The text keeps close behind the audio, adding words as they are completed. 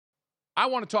I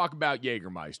want to talk about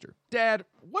Jägermeister. Dad,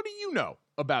 what do you know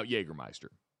about Jägermeister?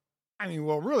 I mean,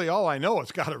 well, really, all I know,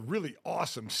 it's got a really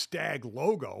awesome stag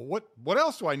logo. What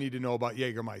else do I need to know about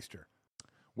Jägermeister?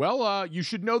 Well, you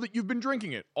should know that you've been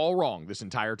drinking it all wrong this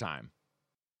entire time.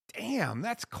 Damn,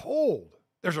 that's cold.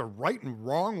 There's a right and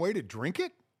wrong way to drink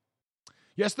it?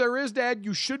 Yes, there is, Dad.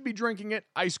 You should be drinking it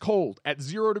ice cold at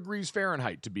 0 degrees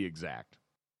Fahrenheit, to be exact.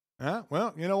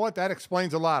 Well, you know what? That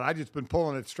explains a lot. I just been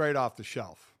pulling it straight off the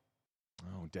shelf.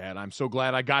 Oh, Dad, I'm so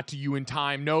glad I got to you in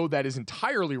time. No, that is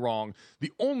entirely wrong.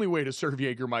 The only way to serve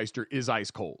Jägermeister is ice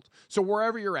cold. So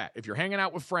wherever you're at, if you're hanging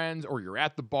out with friends or you're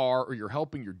at the bar or you're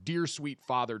helping your dear sweet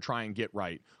father try and get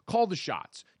right, call the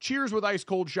shots. Cheers with ice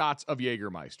cold shots of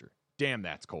Jägermeister. Damn,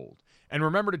 that's cold. And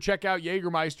remember to check out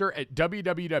Jägermeister at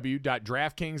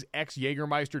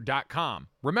www.draftkingsxjagermeister.com.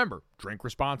 Remember, drink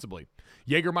responsibly.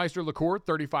 Jägermeister liqueur,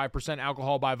 35%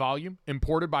 alcohol by volume,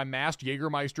 imported by Mast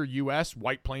Jägermeister US,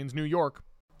 White Plains, New York.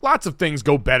 Lots of things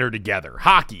go better together.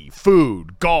 Hockey,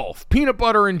 food, golf, peanut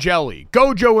butter and jelly,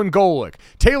 Gojo and Golic,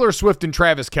 Taylor Swift and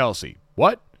Travis Kelce.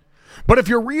 What? But if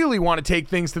you really want to take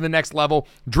things to the next level,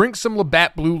 drink some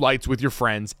Labatt Blue Lights with your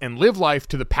friends and live life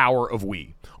to the power of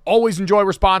we. Always enjoy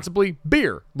responsibly.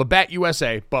 Beer, Labatt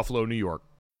USA, Buffalo, New York.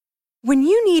 When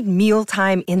you need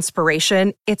mealtime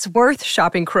inspiration, it's worth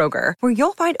shopping Kroger, where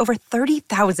you'll find over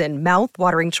 30,000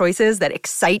 mouth-watering choices that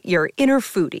excite your inner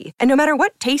foodie. And no matter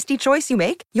what tasty choice you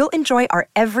make, you'll enjoy our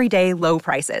everyday low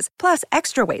prices, plus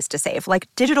extra ways to save, like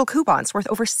digital coupons worth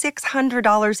over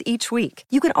 $600 each week.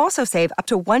 You can also save up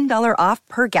to $1 off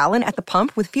per gallon at the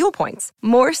pump with fuel points.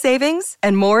 More savings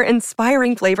and more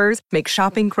inspiring flavors make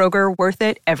shopping Kroger worth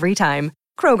it every time.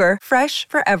 Kroger, fresh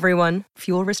for everyone.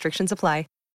 Fuel restrictions apply.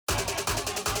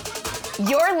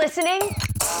 You're listening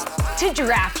to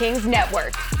DraftKings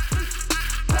Network.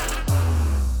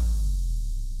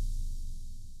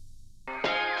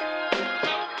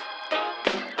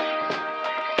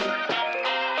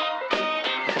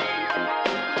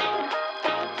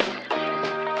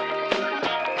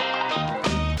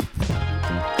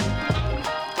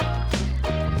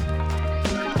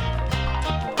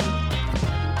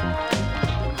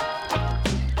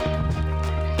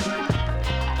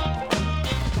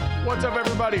 What's up,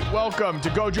 everybody? Welcome to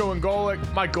Gojo and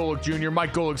Golic. Mike Golic Jr.,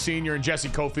 Mike Golic Sr., and Jesse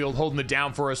Cofield holding it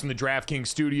down for us in the DraftKings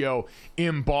studio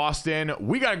in Boston.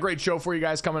 We got a great show for you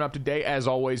guys coming up today. As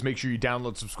always, make sure you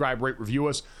download, subscribe, rate, review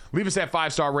us. Leave us that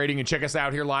 5-star rating and check us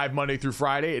out here live Monday through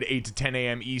Friday at 8 to 10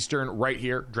 a.m. Eastern right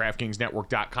here,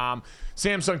 DraftKingsNetwork.com.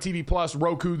 Samsung TV Plus,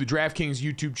 Roku, the DraftKings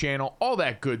YouTube channel, all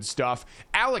that good stuff.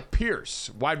 Alec Pierce,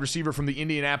 wide receiver from the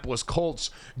Indianapolis Colts,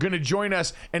 going to join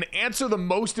us and answer the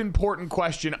most important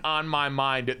question on my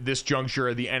mind at this juncture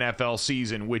of the NFL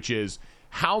season, which is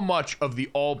how much of the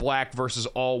all-black versus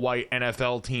all-white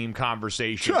NFL team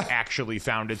conversation actually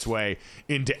found its way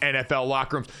into NFL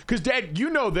locker rooms. Because, Dad, you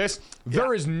know this.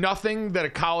 There is nothing that a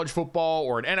college football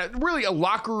or really a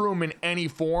locker room in any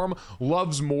form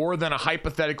loves more than a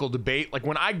hypothetical debate. Like,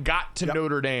 when I got to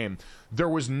Notre Dame, there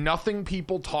was nothing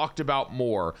people talked about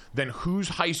more than whose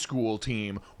high school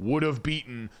team would have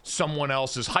beaten someone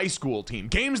else's high school team.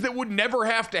 Games that would never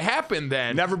have to happen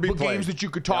then. Never be but played. Games that you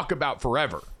could talk about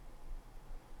forever.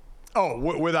 Oh,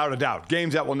 without a doubt.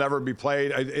 Games that will never be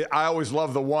played. I always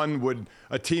love the one would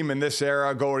a team in this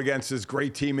era go against this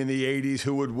great team in the 80s,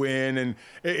 who would win. And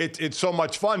it's so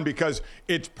much fun because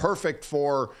it's perfect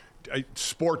for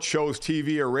sports shows,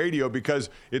 TV or radio, because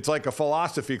it's like a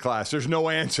philosophy class. There's no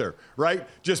answer, right?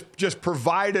 Just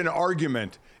provide an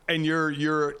argument and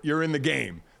you're in the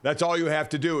game. That's all you have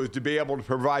to do is to be able to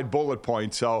provide bullet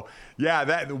points. So,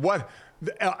 yeah,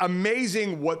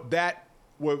 amazing what that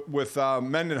with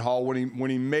Mendenhall when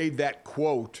he made that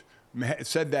quote,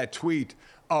 said that tweet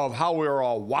of how we were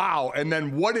all wow, and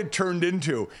then what it turned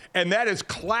into. And that is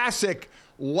classic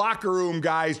locker room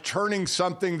guys turning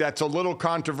something that's a little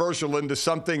controversial into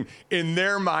something in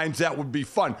their minds that would be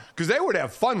fun, because they would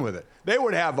have fun with it. They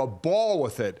would have a ball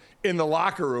with it in the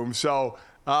locker room. So,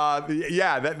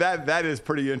 that is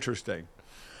pretty interesting.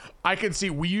 I can see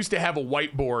we used to have a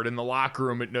whiteboard in the locker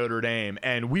room at Notre Dame,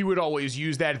 and we would always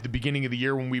use that at the beginning of the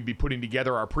year when we'd be putting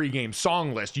together our pregame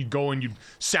song list. You'd go and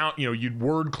you'd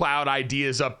word cloud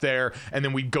ideas up there, and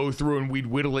then we'd go through and we'd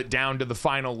whittle it down to the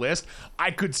final list. I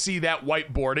could see that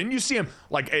whiteboard, and you see them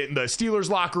like in the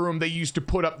Steelers locker room. They used to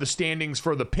put up the standings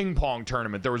for the ping pong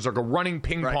tournament. There was like a running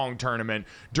ping pong tournament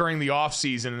during the off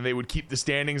season, and they would keep the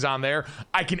standings on there.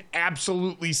 I can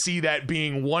absolutely see that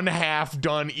being one half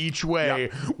done each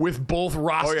way with both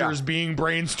rosters being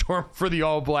brainstormed for the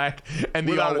all black and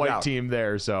the all white team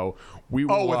there. So we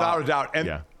will, without a doubt.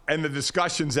 And And the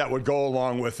discussions that would go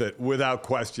along with it, without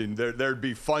question. There'd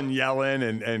be fun yelling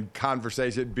and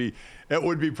conversation. It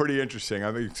would be pretty interesting.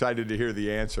 I'm excited to hear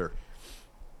the answer.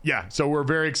 Yeah, so we're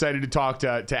very excited to talk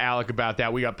to Alec about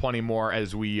that. We got plenty more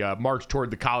as we march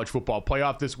toward the college football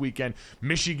playoff this weekend.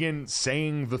 Michigan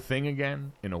saying the thing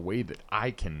again in a way that I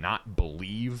cannot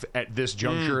believe at this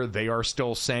juncture they are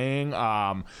still saying.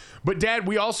 But, Dad,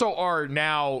 we also are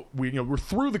now, we're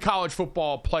through the college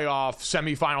football playoff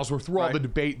semifinals. We're through all the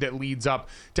debate that leads up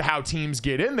to how teams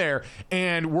get in there.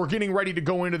 And we're getting ready to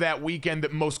go into that weekend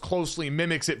that most closely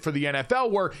mimics it for the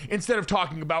NFL, where instead of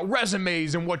talking about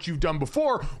resumes and what you've done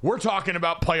before, we're talking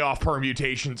about playoff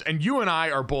permutations. And you and I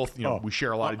are both, we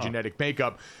share a lot of genetic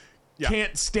makeup. Yeah.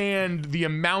 Can't stand the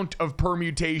amount of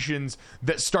permutations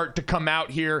that start to come out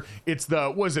here. It's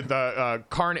Carniacki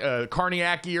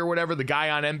or whatever, the guy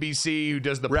on NBC who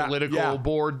does the political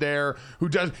board there,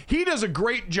 he does a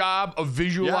great job of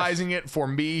visualizing it for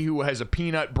me, who has a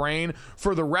peanut brain.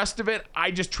 For the rest of it,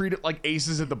 I just treat it like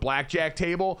aces at the blackjack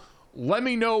table. Let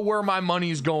me know where my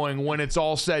money's going when it's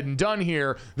all said and done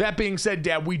here. That being said,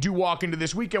 Dad, we do walk into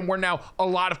this weekend where now a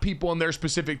lot of people in their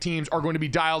specific teams are going to be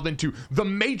dialed into the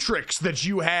matrix that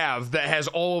you have that has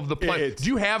all of the play. Do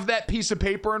you have that piece of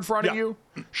paper in front of you?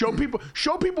 Show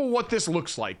people what this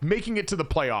looks like, making it to the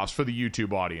playoffs for the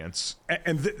YouTube audience.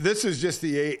 And this is just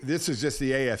the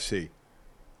AFC.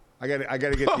 I got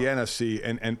to get the NFC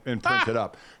and print it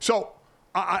up. So.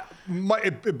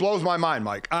 It blows my mind,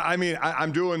 Mike.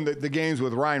 I'm doing the games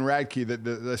with Ryan Radke,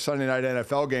 the Sunday night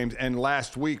NFL games, and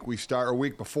last week a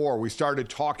week before, we started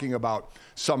talking about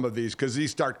some of these because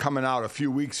these start coming out a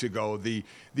few weeks ago, the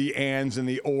ands and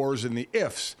the ors and the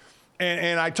ifs.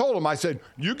 And I told him, I said,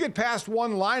 you get past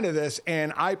one line of this,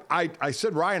 and I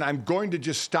said, Ryan, I'm going to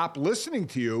just stop listening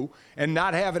to you and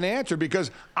not have an answer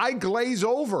because I glaze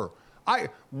over.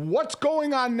 What's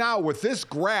going on now with this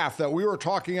graph that we were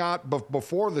talking about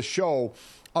before the show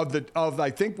of I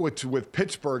think with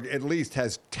Pittsburgh at least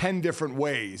has 10 different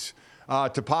ways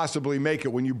to possibly make it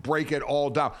when you break it all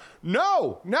down.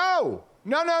 No.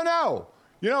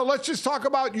 Let's just talk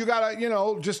about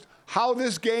just how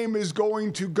this game is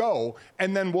going to go,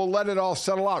 and then we'll let it all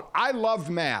settle out. I loved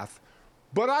math,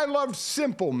 but I loved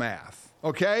simple math,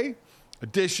 okay?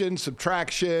 Addition,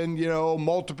 subtraction,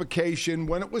 multiplication,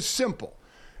 when it was simple.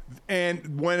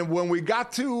 And when we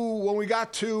got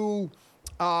to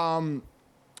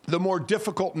the more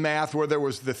difficult math where there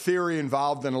was the theory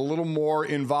involved and a little more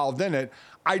involved in it,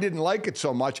 I didn't like it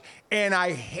so much. And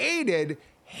I hated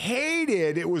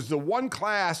it was the one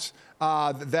class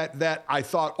that I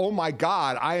thought, oh my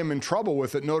God, I am in trouble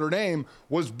with at Notre Dame,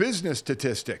 was business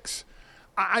statistics.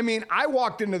 I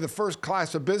walked into the first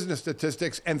class of business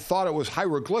statistics and thought it was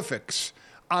hieroglyphics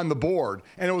on the board.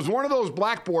 And it was one of those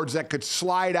blackboards that could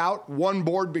slide out. One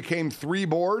board became 3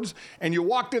 boards. And you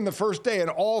walked in the first day and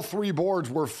all 3 boards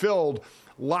were filled,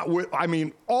 all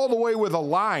the way with a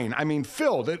line.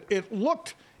 Filled. It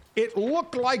looked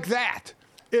like that.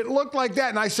 It looked like that.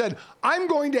 And I said, I'm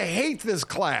going to hate this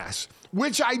class,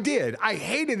 which I did. I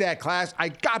hated that class. I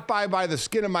got by the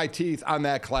skin of my teeth on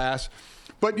that class.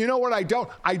 But you know what I don't?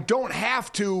 I don't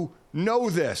have to know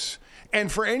this.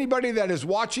 And for anybody that is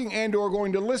watching and or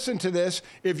going to listen to this,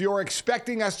 if you're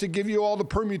expecting us to give you all the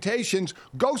permutations,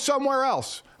 go somewhere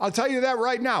else. I'll tell you that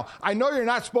right now. I know you're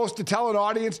not supposed to tell an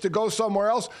audience to go somewhere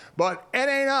else, but it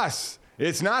ain't us.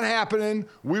 It's not happening.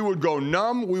 We would go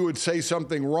numb. We would say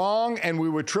something wrong, and we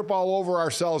would trip all over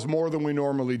ourselves more than we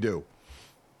normally do.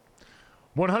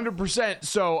 100%.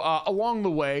 So along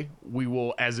the way, we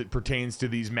will, as it pertains to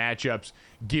these matchups,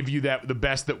 give you the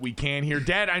best that we can here.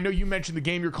 Dad, I know you mentioned the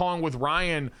game you're calling with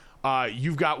Ryan.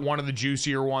 You've got one of the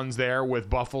juicier ones there with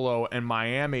Buffalo and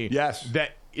Miami. Yes.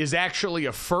 That is actually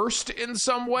a first in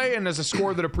some way, and as a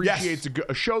score that appreciates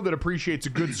a show that appreciates a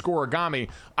good scoregami.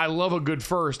 I love a good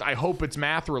first. I hope it's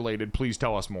math related. Please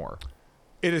tell us more.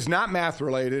 It is not math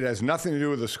related. It has nothing to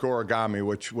do with the scoregami,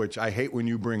 which I hate when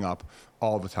you bring up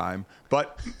all the time.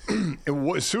 But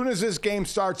as soon as this game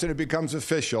starts and it becomes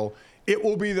official, it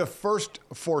will be the first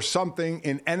for something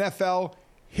in NFL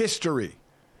history.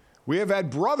 We have had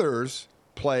brothers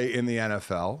play in the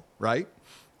NFL, right?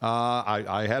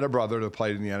 I had a brother that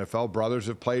played in the NFL. Brothers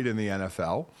have played in the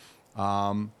NFL.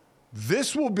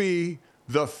 This will be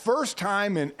the first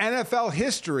time in NFL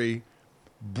history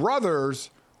brothers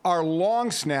are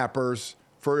long snappers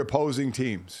for opposing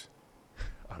teams.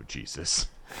 Oh, Jesus.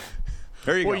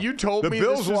 There you go. Well, you told me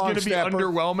this was going to be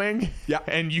underwhelming,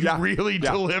 and you really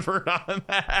delivered on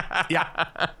that.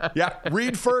 Yeah.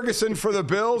 Reed Ferguson for the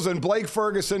Bills and Blake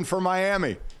Ferguson for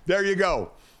Miami. There you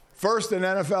go. First in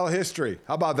NFL history.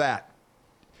 How about that?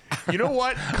 You know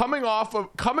what? Coming off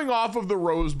of the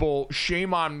Rose Bowl,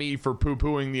 shame on me for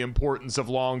poo-pooing the importance of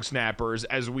long snappers,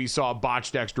 as we saw a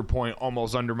botched extra point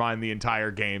almost undermine the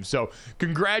entire game. So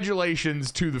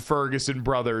congratulations to the Ferguson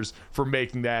brothers for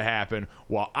making that happen,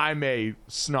 while I may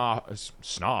scoff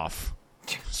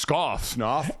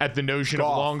at the notion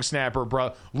of long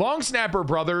snapper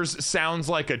brothers sounds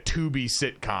like a Tubi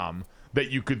sitcom that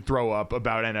you could throw up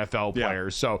about NFL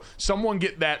players. So someone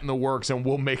get that in the works and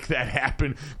we'll make that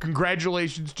happen.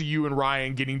 Congratulations to you and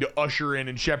Ryan getting to usher in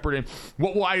and shepherd in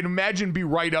what will, I'd imagine, be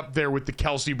right up there with the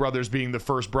Kelsey brothers being the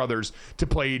first brothers to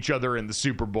play each other in the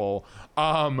Super Bowl.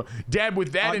 Dad,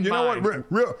 with that in mind. You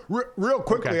know what? Real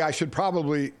quickly, okay. I should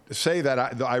probably say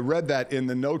that I read that in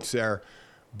the notes there,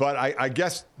 but I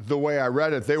guess the way I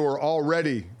read it, they were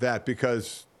already that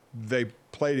because they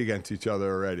played against each other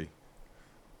already.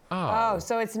 Oh,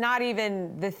 so it's not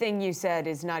even the thing you said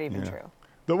is not even true.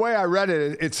 The way I read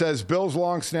it, it says Bills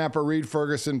long snapper Reed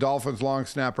Ferguson, Dolphins long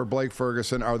snapper Blake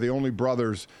Ferguson are the only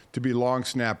brothers to be long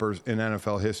snappers in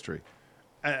NFL history.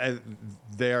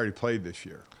 They already played this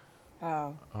year.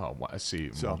 Oh, well, I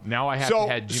see. So now I have to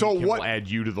have Jimmy Kimmel add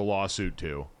you to the lawsuit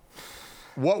too.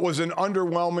 What was an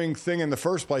underwhelming thing in the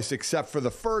first place, except for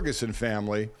the Ferguson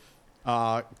family?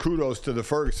 Kudos to the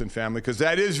Ferguson family, because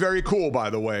that is very cool, by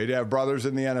the way, to have brothers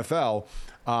in the NFL.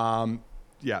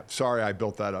 Sorry I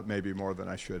built that up maybe more than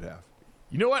I should have.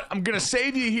 You know what? I'm going to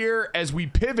save you here as we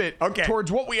pivot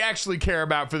towards what we actually care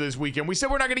about for this weekend. We said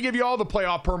we're not going to give you all the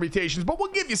playoff permutations, but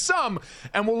we'll give you some,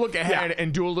 and we'll look ahead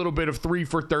and do a little bit of 3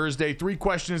 for Thursday, 3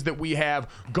 questions that we have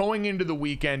going into the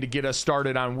weekend to get us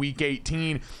started on Week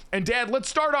 18. And, Dad, let's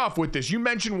start off with this. You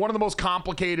mentioned one of the most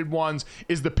complicated ones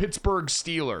is the Pittsburgh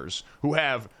Steelers, who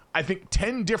have, I think,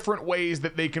 10 different ways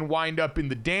that they can wind up in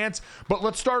the dance. But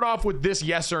let's start off with this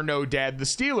yes or no, Dad. The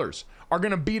Steelers are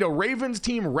going to beat a Ravens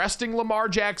team resting Lamar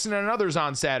Jackson and others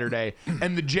on Saturday,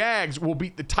 and the Jags will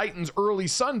beat the Titans early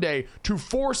Sunday to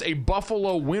force a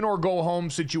Buffalo win-or-go-home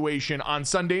situation on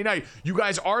Sunday night. You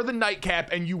guys are the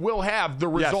nightcap, and you will have the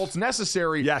results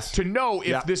necessary to know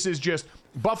if this is just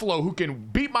Buffalo, who can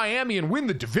beat Miami and win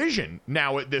the division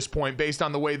now at this point based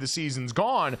on the way the season's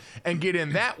gone and get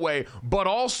in that way, but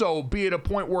also be at a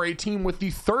point where a team with the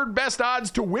third best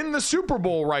odds to win the Super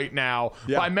Bowl right now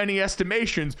by many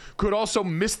estimations could also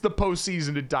miss the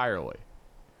postseason entirely.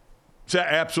 It's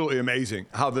absolutely amazing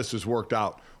how this has worked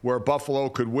out, where Buffalo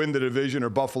could win the division or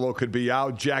Buffalo could be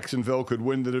out, Jacksonville could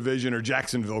win the division or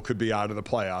Jacksonville could be out of the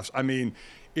playoffs. I mean,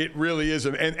 it really is.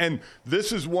 And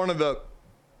this is one of the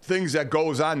things that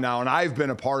goes on now, and I've been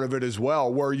a part of it as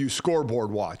well, where you scoreboard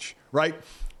watch, right?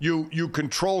 You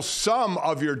control some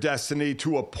of your destiny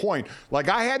to a point. Like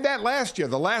I had that last year.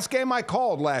 The last game I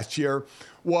called last year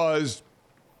was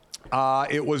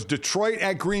it was Detroit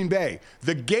at Green Bay.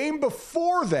 The game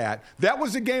before that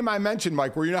was the game I mentioned,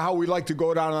 Mike, where you know how we like to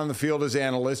go down on the field as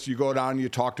analysts. You go down and you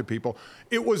talk to people.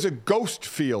 It was a ghost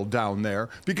field down there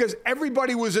because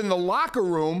everybody was in the locker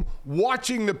room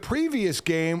watching the previous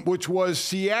game, which was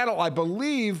Seattle, I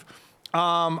believe.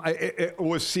 It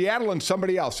was Seattle and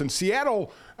somebody else. And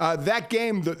Seattle, that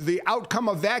game, the outcome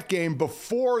of that game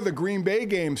before the Green Bay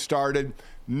game started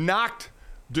knocked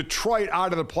Detroit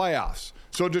out of the playoffs.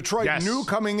 So Detroit knew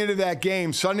coming into that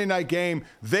game, Sunday night game,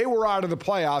 they were out of the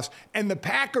playoffs. And the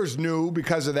Packers knew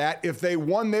because of that, if they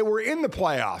won, they were in the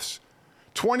playoffs.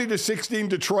 20-16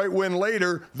 Detroit win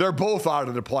later, they're both out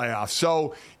of the playoffs.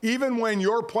 So even when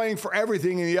you're playing for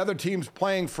everything and the other team's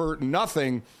playing for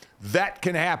nothing, that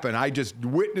can happen. I just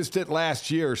witnessed it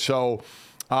last year. So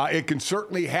it can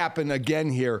certainly happen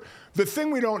again here. The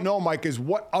thing we don't know, Mike, is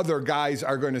what other guys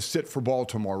are going to sit for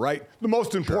Baltimore, right? The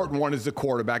most important one is the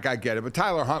quarterback. I get it. But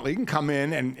Tyler Huntley can come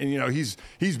in and you know, he's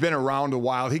been around a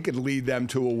while. He could lead them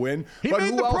to a win. He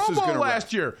made the Pro Bowl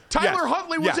last year. Tyler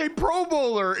Huntley was a Pro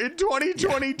Bowler in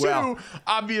 2022,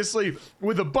 obviously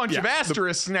with a bunch of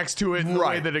asterisks next to it in the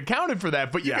way that accounted for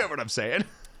that. But you get what I'm saying.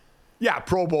 Yeah,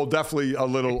 Pro Bowl definitely a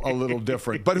little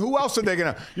different. But who else are they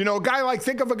gonna? You know,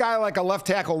 think of a guy like a left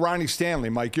tackle, Ronnie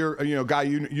Stanley. Mike, you're a guy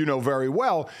you know very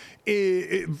well.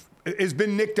 Has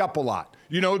been nicked up a lot.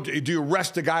 You know, do you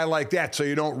rest a guy like that so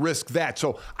you don't risk that?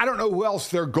 So I don't know who else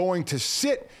they're going to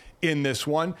sit in this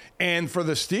one. And for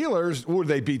the Steelers,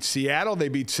 they beat Seattle, they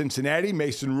beat Cincinnati.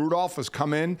 Mason Rudolph has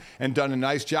come in and done a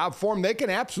nice job for them. They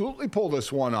can absolutely pull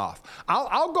this one off.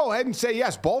 I'll go ahead and say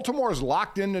yes, Baltimore is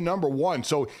locked into number one.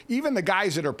 So even the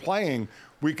guys that are playing,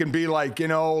 we can be like, you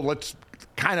know, let's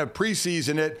kind of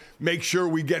preseason it, make sure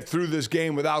we get through this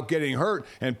game without getting hurt.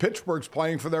 And Pittsburgh's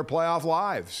playing for their playoff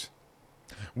lives.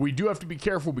 We do have to be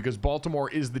careful because Baltimore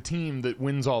is the team that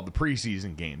wins all the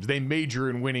preseason games. They major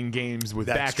in winning games with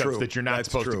backups that you're not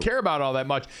supposed to care about all that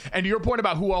much. And to your point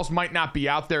about who else might not be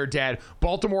out there, Dad,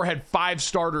 Baltimore had 5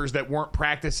 starters that weren't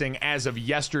practicing as of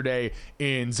yesterday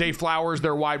in Zay Flowers,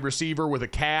 their wide receiver, with a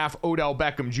calf, Odell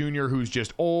Beckham Jr., who's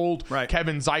just old,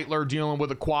 Kevin Zeitler dealing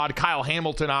with a quad, Kyle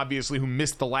Hamilton, obviously, who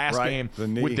missed the last game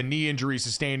with the knee injury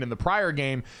sustained in the prior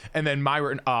game, and then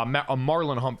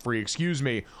Marlon Humphrey,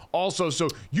 also. So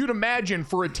you'd imagine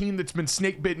for a team that's been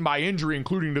snake bitten by injury,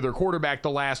 including to their quarterback the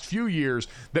last few years,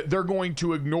 that they're going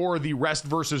to ignore the rest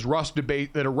versus rust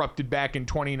debate that erupted back in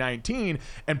 2019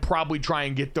 and probably try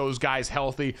and get those guys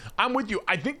healthy. I'm with you.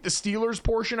 I think the Steelers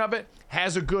portion of it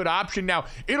has a good option. Now,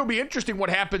 it'll be interesting what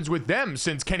happens with them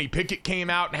since Kenny Pickett came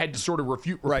out and had to sort of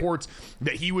refute reports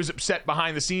that he was upset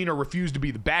behind the scene or refused to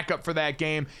be the backup for that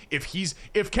game.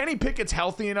 If Kenny Pickett's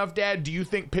healthy enough, Dad, do you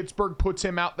think Pittsburgh puts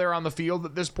him out there on the field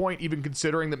at this point, even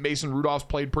considering that Mason Rudolph's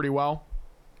played pretty well?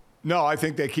 No, I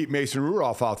think they keep Mason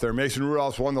Rudolph out there. Mason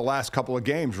Rudolph's won the last couple of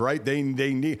games, right? They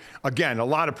need, again, a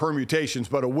lot of permutations,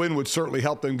 but a win would certainly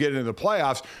help them get into the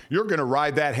playoffs. You're going to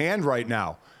ride that hand right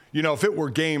now. You know, if it were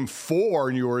game 4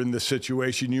 and you were in this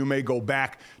situation, you may go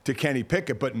back to Kenny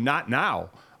Pickett, but not now.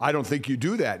 I don't think you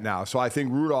do that now. So I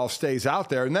think Rudolph stays out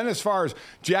there. And then as far as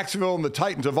Jacksonville and the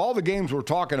Titans, of all the games we're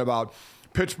talking about,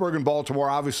 Pittsburgh and Baltimore,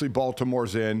 obviously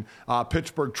Baltimore's in.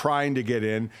 Pittsburgh trying to get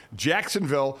in.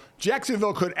 Jacksonville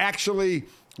could actually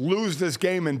lose this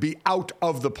game and be out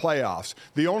of the playoffs.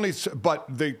 But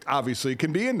they obviously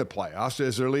can be in the playoffs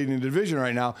as they're leading the division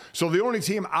right now. So the only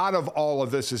team out of all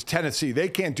of this is Tennessee. They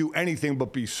can't do anything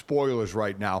but be spoilers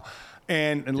right now.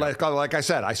 And like I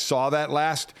said, I saw that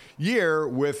last year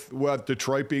with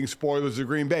Detroit being spoilers of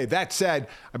Green Bay. That said,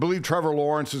 I believe Trevor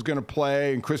Lawrence is going to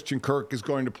play and Christian Kirk is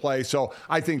going to play. So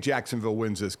I think Jacksonville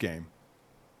wins this game.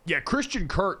 Yeah, Christian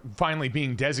Kirk finally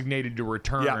being designated to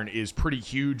return is pretty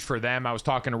huge for them. I was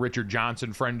talking to Richard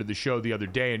Johnson, friend of the show, the other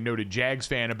day, and noted Jags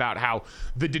fan, about how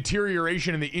the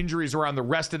deterioration and the injuries around the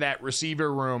rest of that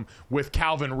receiver room with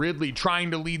Calvin Ridley trying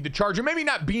to lead the charge, and maybe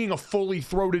not being a fully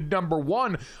throated number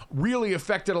one, really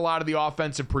affected a lot of the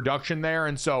offensive production there.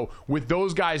 And so with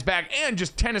those guys back, and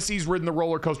just Tennessee's ridden the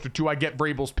roller coaster too, I get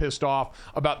Vrabel's pissed off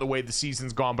about the way the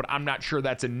season's gone, but I'm not sure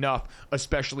that's enough,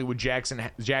 especially with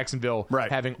Jacksonville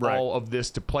having all of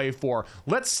this to play for.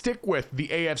 Let's stick with the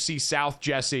AFC South,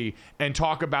 Jesse, and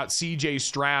talk about CJ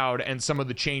Stroud and some of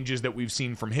the changes that we've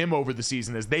seen from him over the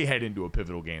season as they head into a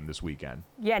pivotal game this weekend.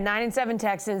 Yeah, 9-7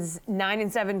 Texans,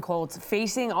 9-7 Colts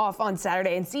facing off on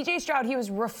Saturday. And CJ Stroud, he was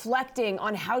reflecting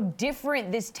on how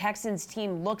different this Texans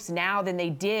team looks now than they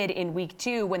did in week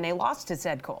 2 when they lost to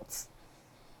said Colts.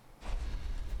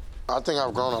 I think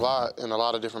I've grown a lot in a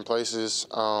lot of different places.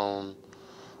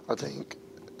 I think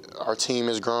our team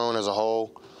has grown as a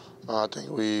whole. I think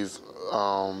we've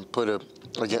put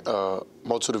a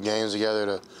multitude of games together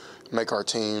to make our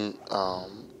team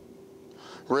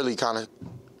really kind of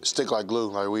stick like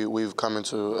glue. Like we've come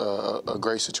into a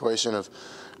great situation of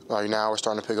now we're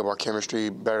starting to pick up our chemistry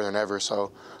better than ever.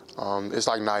 So it's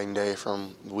like night and day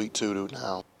from week 2 to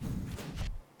now.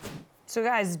 So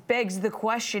guys, begs the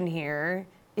question here.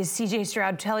 Is CJ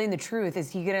Stroud telling the truth? Is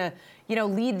he going to,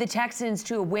 lead the Texans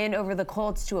to a win over the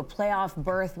Colts to a playoff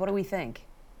berth? What do we think?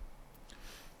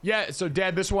 Yeah, so,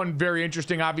 Dad, this one very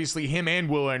interesting. Obviously, him and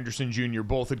Will Anderson Jr.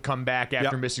 both had come back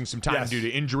after missing some time due to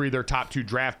injury. Their top 2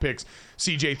 draft picks.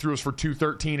 CJ threw us for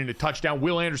 213 and a touchdown.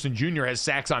 Will Anderson Jr. has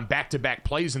sacks on back-to-back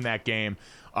plays in that game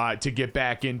to get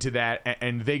back into that,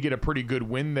 and they get a pretty good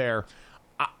win there.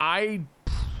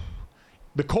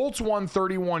 The Colts won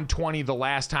 31-20 the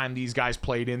last time these guys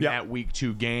played in that week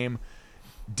 2 game.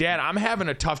 Dad, I'm having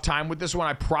a tough time with this one.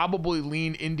 I probably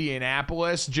lean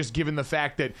Indianapolis, just given the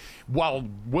fact that while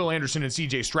Will Anderson and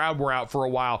C.J. Stroud were out for a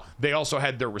while, they also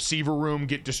had their receiver room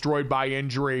get destroyed by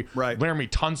injury. Laramie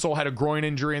Tunsil had a groin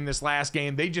injury in this last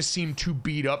game. They just seem too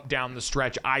beat up down the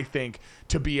stretch, I think,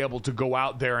 to be able to go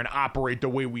out there and operate the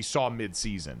way we saw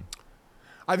midseason.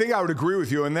 I think I would agree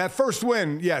with you. In that first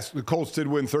win, yes, the Colts did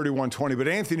win 31-20, but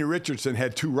Anthony Richardson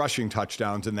had 2 rushing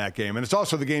touchdowns in that game. And it's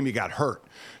also the game he got hurt.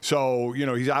 So,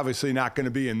 he's obviously not going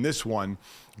to be in this one.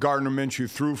 Gardner Minshew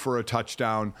threw for a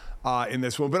touchdown in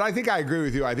this one. But I think I agree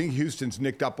with you. I think Houston's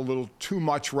nicked up a little too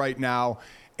much right now.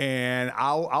 And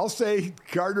I'll say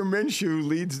Gardner Minshew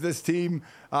leads this team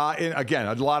in, again,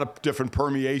 a lot of different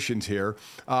permeations here,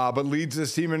 but leads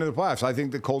this team into the playoffs. I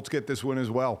think the Colts get this win as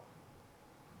well.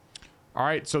 All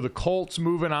right, so the Colts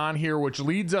moving on here, which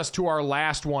leads us to our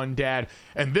last one, Dad.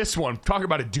 And this one, talk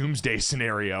about a doomsday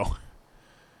scenario.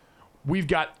 We've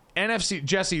got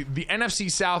Jesse, the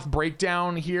NFC South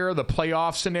breakdown here, the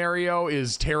playoff scenario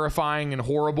is terrifying and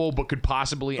horrible, but could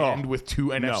possibly end with two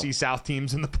NFC South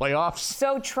teams in the playoffs.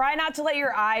 So try not to let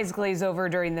your eyes glaze over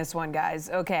during this one, guys.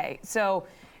 Okay, so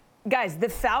guys, the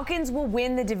Falcons will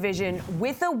win the division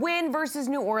with a win versus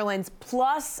New Orleans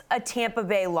plus a Tampa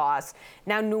Bay loss.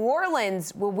 Now, New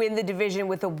Orleans will win the division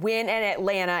with a win in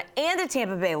Atlanta and a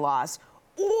Tampa Bay loss,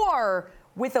 or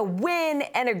with a win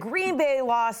and a Green Bay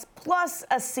loss plus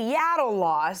a Seattle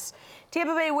loss.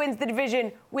 Tampa Bay wins the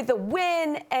division with a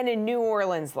win and a New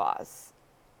Orleans loss.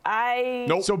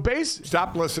 Nope.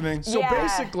 Stop listening. So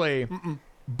basically,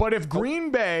 but if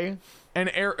Green Bay and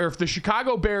or if the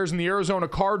Chicago Bears and the Arizona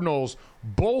Cardinals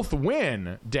both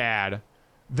win, Dad,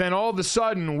 then all of a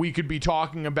sudden we could be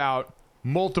talking about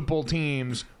multiple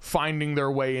teams finding their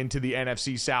way into the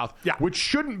NFC South, which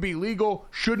shouldn't be legal,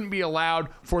 shouldn't be allowed.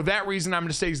 For that reason, I'm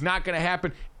going to say it's not going to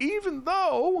happen, even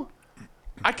though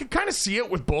I could kind of see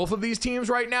it with both of these teams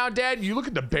right now, Dad. You look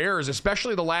at the Bears,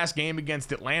 especially the last game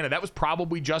against Atlanta. That was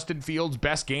probably Justin Fields'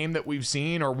 best game that we've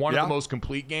seen, or one of the most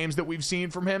complete games that we've seen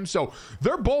from him. So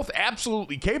they're both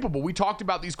absolutely capable. We talked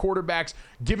about these quarterbacks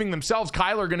giving themselves.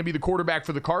 Kyler going to be the quarterback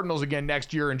for the Cardinals again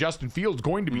next year, and Justin Fields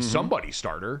going to be somebody's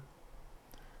starter.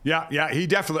 Yeah, he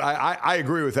definitely. I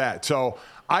agree with that. So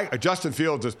Justin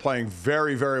Fields is playing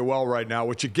very, very well right now,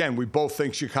 which again we both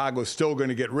think Chicago's still going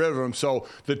to get rid of him. So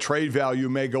the trade value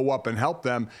may go up and help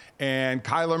them. And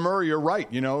Kyler Murray, you're right.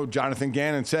 Jonathan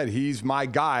Gannon said he's my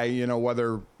guy.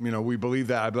 Whether we believe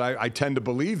that, but I tend to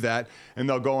believe that, and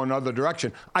they'll go another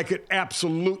direction. I could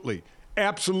absolutely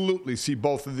see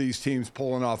both of these teams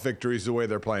pulling off victories the way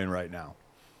they're playing right now.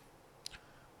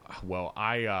 Well,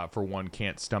 I, for one,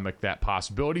 can't stomach that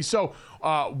possibility. So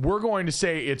we're going to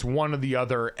say it's one or the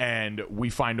other, and we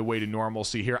find a way to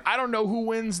normalcy here. I don't know who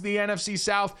wins the NFC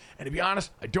South, and to be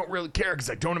honest, I don't really care because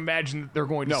I don't imagine that they're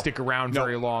going to stick around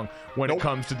very long when it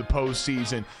comes to the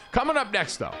postseason. Coming up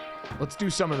next, though, let's do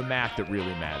some of the math that really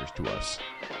matters to us.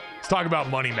 Let's talk about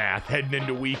money math heading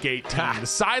into Week 18. The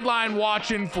sideline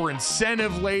watching for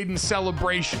incentive-laden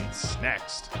celebrations.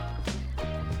 Next.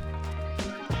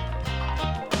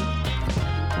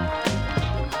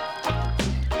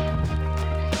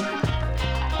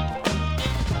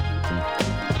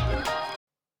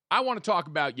 I want to talk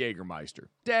about Jägermeister.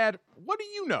 Dad, what do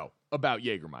you know about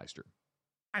Jägermeister?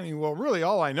 I mean, well, really,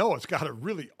 all I know, it's got a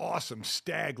really awesome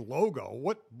stag logo.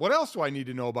 What else do I need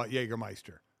to know about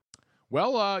Jägermeister?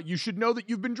 Well, you should know that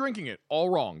you've been drinking it all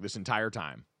wrong this entire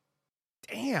time.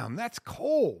 Damn, that's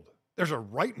cold. There's a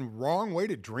right and wrong way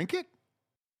to drink it?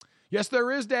 Yes,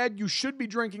 there is, Dad. You should be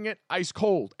drinking it ice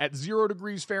cold at 0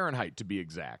 degrees Fahrenheit, to be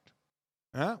exact.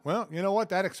 Well, you know what?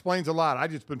 That explains a lot.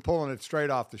 I've just been pulling it straight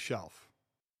off the shelf.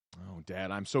 Oh,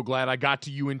 Dad, I'm so glad I got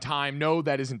to you in time. No,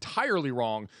 that is entirely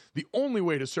wrong. The only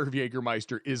way to serve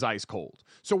Jägermeister is ice cold.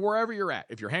 So wherever you're at,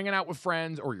 if you're hanging out with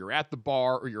friends or you're at the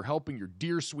bar or you're helping your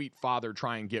dear sweet father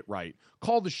try and get right,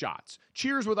 call the shots.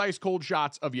 Cheers with ice cold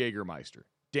shots of Jägermeister.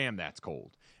 Damn, that's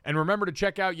cold. And remember to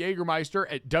check out Jägermeister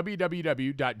at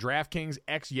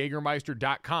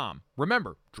www.draftkingsxjagermeister.com.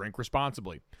 Remember, drink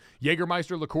responsibly.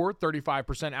 Jägermeister liqueur,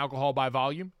 35% alcohol by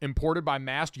volume, imported by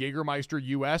Mast Jägermeister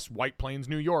US, White Plains,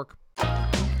 New York.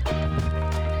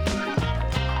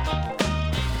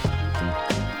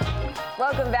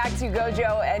 Welcome back to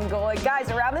Gojo and Golic. Guys,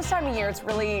 around this time of year, it's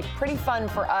really pretty fun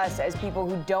for us as people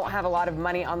who don't have a lot of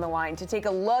money on the line to take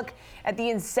a look at the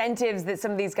incentives that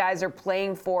some of these guys are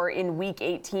playing for in Week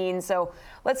 18. So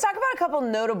let's talk about a couple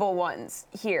notable ones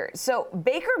here. So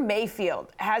Baker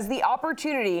Mayfield has the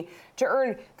opportunity to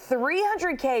earn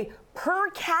 $300K per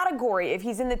category if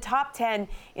he's in the top 10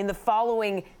 in the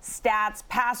following stats: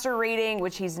 passer rating,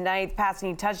 which he's ninth,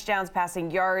 passing touchdowns, passing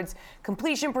yards,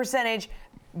 completion percentage,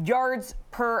 yards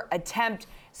per attempt.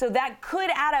 So that could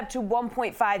add up to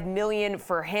 $1.5 million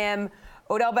for him.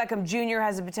 Odell Beckham Jr.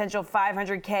 has a potential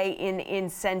 $500K in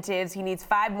incentives. He needs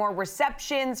 5 more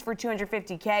receptions for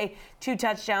 $250K, 2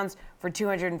 touchdowns for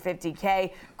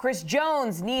 $250K. Chris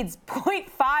Jones needs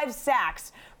 0.5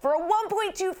 sacks for a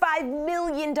 $1.25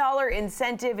 million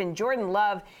incentive, and Jordan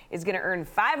Love is going to earn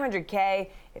 $500K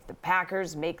if the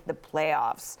Packers make the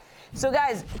playoffs. So,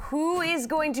 guys, who is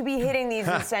going to be hitting these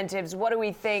incentives? What do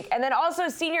we think? And then also,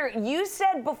 Senior, you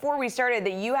said before we started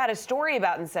that you had a story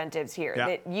about incentives here,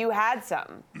 that you had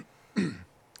some.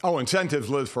 Incentives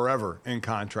live forever in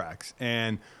contracts.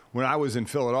 And when I was in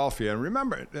Philadelphia, and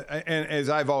remember, and as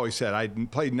I've always said, I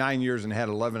played 9 years and had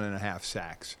 11 and a half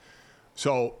sacks.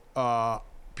 So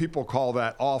people call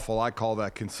that awful. I call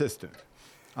that consistent.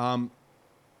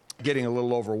 Getting a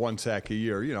little over 1 sack a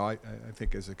year, I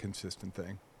think is a consistent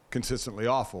thing. Consistently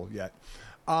awful yet.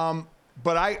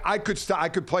 but I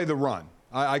could play the run.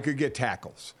 I could get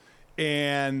tackles.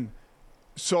 And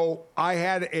so I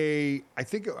had I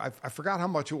forgot how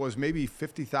much it was, maybe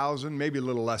 50,000, maybe a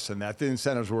little less than that. The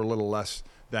incentives were a little less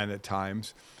than at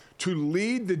times, to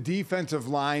lead the defensive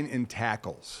line in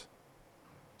tackles.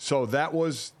 So that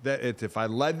was that. If I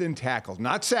led in tackles,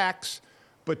 not sacks,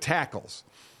 but tackles.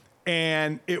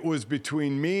 And it was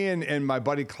between me and my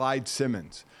buddy Clyde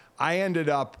Simmons. I ended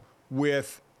up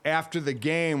with, after the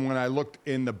game, when I looked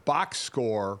in the box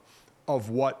score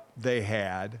of what they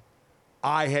had,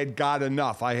 I had got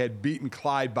enough. I had beaten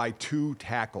Clyde by 2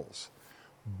 tackles.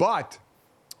 But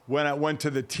when I went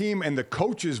to the team and the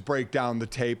coaches break down the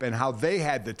tape and how they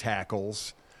had the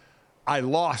tackles, I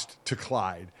lost to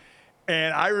Clyde.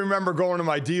 And I remember going to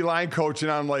my D-line coach,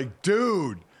 and I'm like,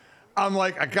 dude,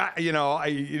 I got,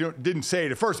 didn't say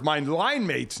it at first. My line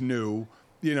mates knew,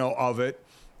 of it.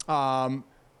 And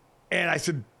I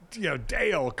said,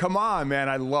 Dale, come on, man.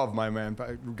 I love my man.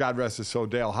 God rest his soul,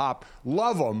 Dale Hopp.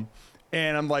 Love him.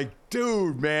 And I'm like,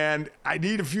 dude, man, I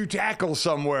need a few tackles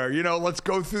somewhere. Let's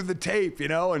go through the tape,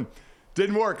 and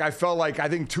didn't work. I felt like, I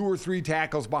think 2 or 3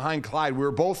 tackles behind Clyde. We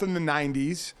were both in the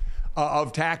 90s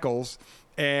of tackles.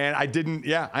 And I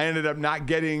ended up not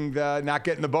getting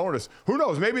the bonus. Who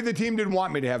knows? Maybe the team didn't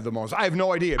want me to have the bonus. I have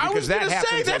no idea, because that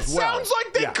happens that as well. Sounds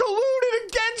like they colluded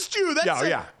against you.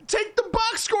 That's take the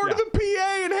box score to the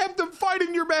PA and have them fight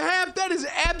in your behalf. That is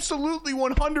absolutely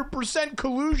 100%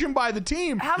 collusion by the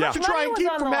team to try and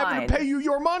keep from having to pay you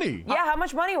your money. Yeah, how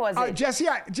much money was it? Jesse,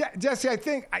 I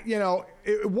think,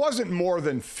 it wasn't more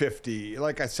than 50.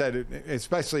 Like I said,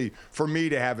 especially for me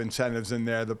to have incentives in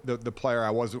there, the player, I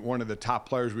wasn't one of the top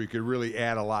players where you could really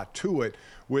add a lot to it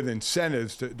with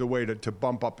incentives, the way to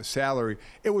bump up the salary.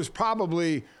 It was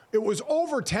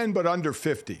over 10, but under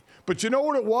 50. But you know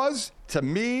what it was? To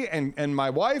me and my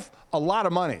wife, a lot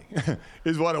of money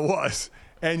is what it was.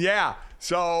 And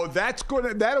so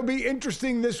that'll be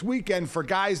interesting this weekend for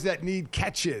guys that need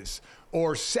catches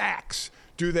or sacks.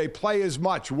 Do they play as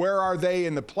much? Where are they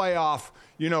in the playoff,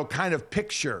 kind of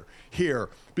picture here?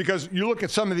 Because you look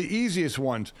at some of the easiest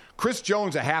ones. Chris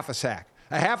Jones, a half a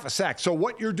sack. So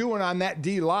what you're doing on that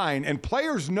D-line, and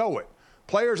players know it.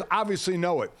 Players obviously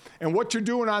know it. And what you're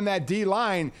doing on that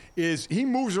D-line is he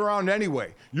moves around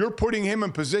anyway. You're putting him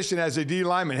in position as a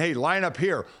D-lineman. Hey, line up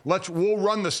here. We'll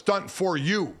run the stunt for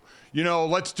you.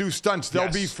 Let's do stunts.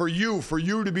 They'll be for you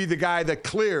to be the guy that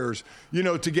clears,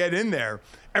 to get in there.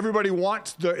 Everybody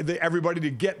wants everybody to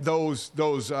get those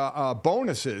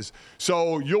bonuses.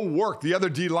 So you'll work. The other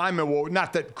D lineman will,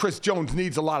 not that Chris Jones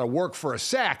needs a lot of work for a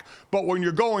sack, but when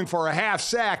you're going for a half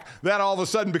sack, that all of a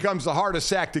sudden becomes the hardest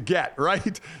sack to get,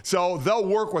 right? So they'll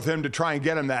work with him to try and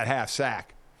get him that half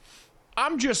sack.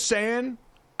 I'm just saying,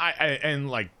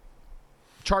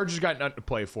 Chargers got nothing to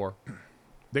play for.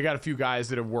 They got a few guys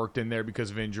that have worked in there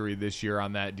because of injury this year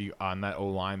on that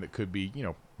O-line that could be,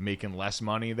 making less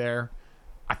money there.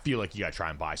 I feel like you got to try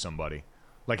and buy somebody.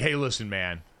 Like, hey, listen,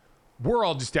 man, we're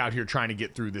all just out here trying to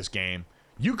get through this game.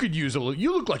 You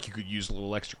look like you could use a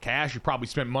little extra cash. You probably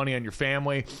spent money on your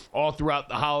family all throughout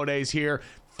the holidays here.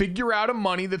 Figure out a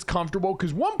money that's comfortable,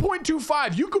 because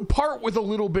 1.25, you could part with a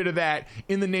little bit of that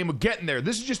in the name of getting there.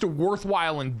 This is just a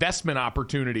worthwhile investment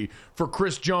opportunity for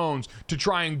Chris Jones to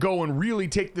try and go and really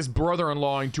take this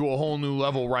brother-in-law into a whole new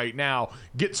level right now.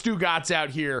 Get Stu Gatz out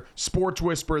here, sports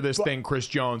whisper this thing, Chris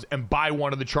Jones, and buy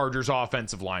one of the Chargers'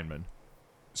 offensive linemen.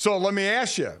 So let me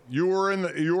ask you: you were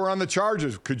on the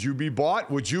Chargers. Could you be bought?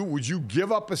 Would you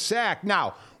give up a sack?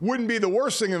 Now, wouldn't be the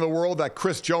worst thing in the world that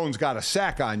Chris Jones got a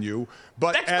sack on you,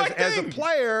 but as a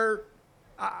player,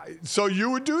 so you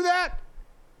would do that?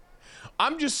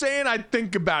 I'm just saying, I'd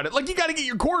think about it. Like, you got to get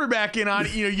your quarterback in on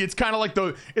it. It's kind of like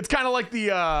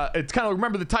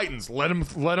remember the Titans. Let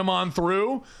him on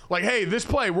through. Like, hey, this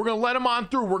play, we're gonna let him on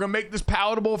through. We're gonna make this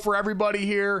palatable for everybody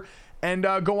here. And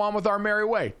go on with our merry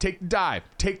way. Take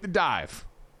the dive.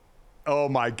 Oh,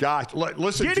 my gosh.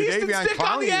 Listen, get Easton Stick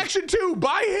on the action, too.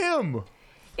 Buy him.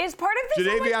 Is part of this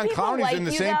Jadeveon Clowney's in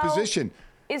the same position.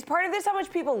 Is part of this how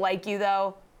much people like you,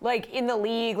 though? Like, in the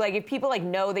league, like, if people,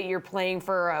 know that you're playing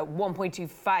for a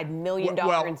 $1.25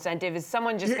 million incentive, is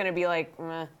someone just going to be like,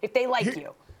 if they like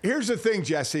you? Here's the thing,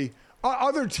 Jesse.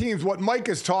 Other teams, what Mike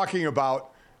is talking about,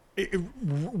 it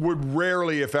would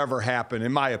rarely, if ever, happen,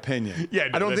 in my opinion. Yeah,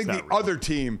 no, I don't think the other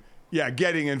team,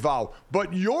 getting involved.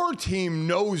 But your team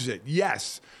knows it,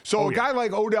 yes. So a guy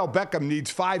like Odell Beckham needs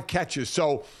 5 catches.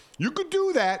 So you could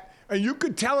do that, and you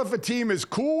could tell if a team is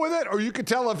cool with it, or you could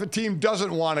tell if a team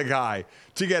doesn't want a guy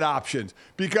to get options.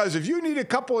 Because if you need a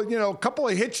couple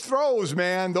of hitch throws,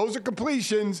 man, those are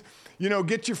completions.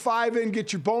 get your 5 in,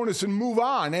 get your bonus, and move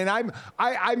on. And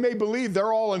I may believe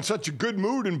they're all in such a good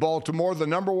mood in Baltimore, the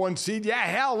number 1 seed. Yeah,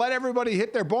 hell, let everybody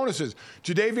hit their bonuses.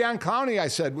 Jadeveon Clowney, I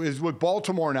said, is with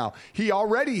Baltimore now. He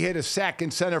already hit a sack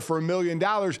incentive for $1 million.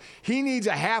 He needs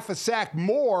a half a sack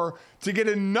more to get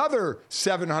another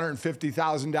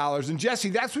 $750,000. And Jesse,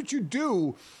 that's what you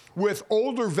do with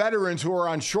older veterans who are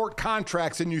on short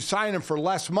contracts, and you sign them for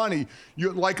less money,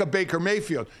 like a Baker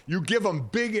Mayfield. You give them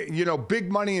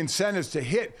big money incentives to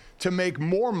hit to make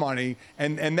more money,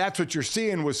 and that's what you're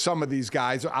seeing with some of these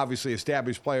guys, obviously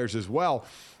established players as well.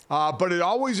 But it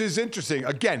always is interesting.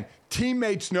 Again,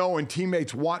 teammates know and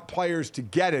teammates want players to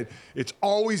get it. It's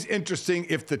always interesting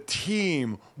if the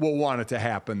team will want it to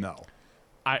happen, though.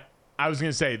 I was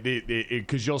going to say,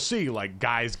 because you'll see, like,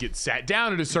 guys get sat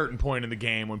down at a certain point in the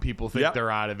game when people think they're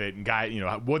out of it.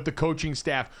 And, what the coaching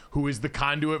staff, who is the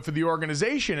conduit for the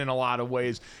organization in a lot of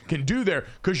ways, can do there.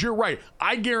 Because you're right.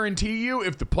 I guarantee you,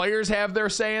 if the players have their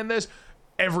say in this,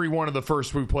 every one of the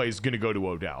first 3 plays is going to go to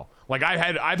Odell. Like,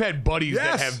 I've had buddies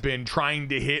that have been trying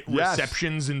to hit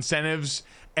receptions incentives,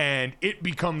 and it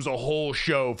becomes a whole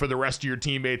show for the rest of your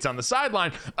teammates on the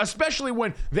sideline, especially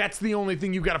when that's the only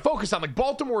thing you've got to focus on. Like,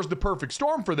 Baltimore is the perfect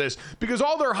storm for this because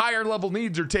all their higher level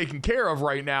needs are taken care of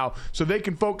right now, so they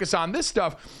can focus on this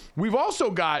stuff. We've also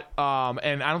got,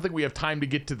 and I don't think we have time to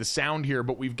get to the sound here,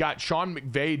 but we've got Sean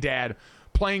McVay, Dad,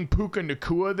 playing Puka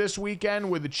Nacua this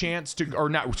weekend with a chance to,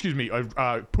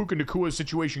 Puka Nacua's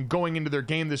situation going into their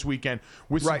game this weekend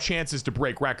with some chances to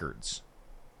break records.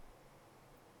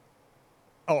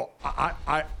 Oh,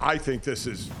 I think this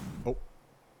is. Oh.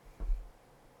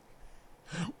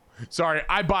 Sorry,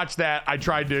 I botched that. I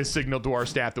tried to signal to our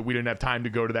staff that we didn't have time to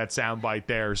go to that soundbite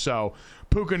there. So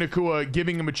Puka Nacua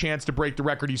giving him a chance to break the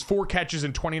record. He's 4 catches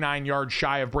and 29 yards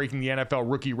shy of breaking the NFL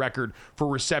rookie record for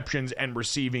receptions and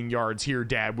receiving yards here,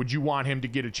 Dad. Would you want him to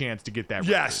get a chance to get that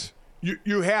record? Yes.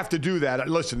 You have to do that.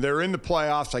 Listen, they're in the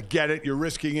playoffs. I get it. You're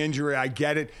risking injury. I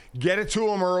get it. Get it to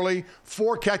him early.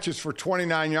 4 catches for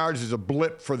 29 yards is a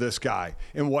blip for this guy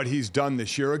in what he's done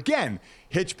this year. Again,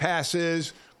 hitch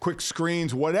passes, quick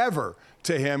screens, whatever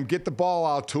to him. Get the ball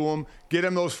out to him. Get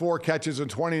him those 4 catches and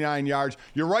 29 yards.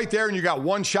 You're right there, and you got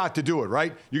 1 shot to do it,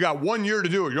 right? You got 1 year to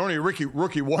do it. You're only a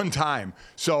rookie 1 time.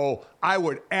 So I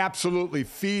would absolutely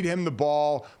feed him the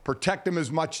ball, protect him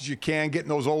as much as you can, getting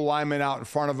those old linemen out in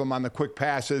front of him on the quick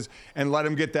passes, and let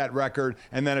him get that record.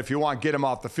 And then if you want, get him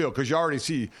off the field, because you already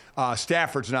see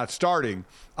Stafford's not starting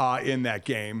in that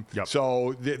game. Yep.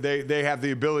 So they have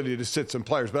the ability to sit some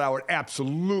players. But I would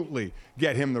absolutely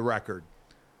get him the record.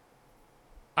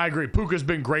 I agree. Puka's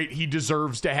been great. He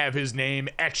deserves to have his name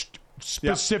etched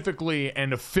specifically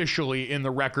and officially in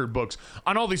the record books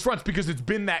on all these fronts, because it's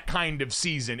been that kind of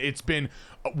season. It's been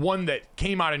one that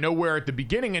came out of nowhere at the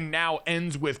beginning and now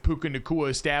ends with Puka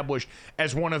Nacua established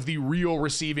as one of the real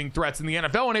receiving threats in the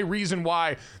NFL, and a reason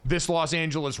why this Los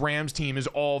Angeles Rams team is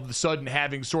all of a sudden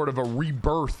having sort of a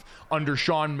rebirth under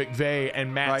Sean McVay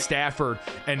and Matt Stafford,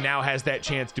 and now has that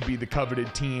chance to be the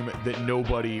coveted team that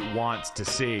nobody wants to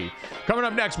see. Coming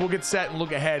up next, we'll get set and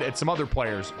look ahead at some other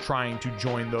players trying to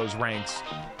join those ranks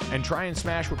and try and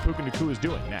smash what Puka Nacua is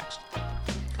doing next.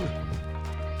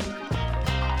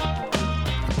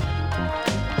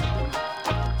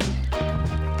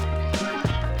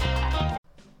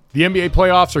 The NBA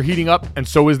playoffs are heating up, and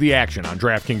so is the action on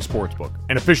DraftKings Sportsbook,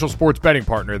 an official sports betting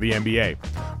partner of the NBA.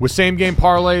 With same-game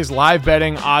parlays, live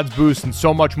betting, odds boosts, and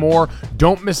so much more,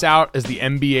 don't miss out as the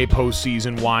NBA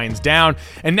postseason winds down.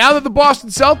 And now that the Boston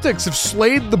Celtics have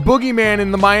slayed the boogeyman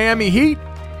in the Miami Heat,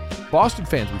 Boston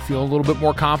fans, we feel a little bit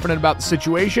more confident about the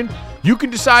situation. You can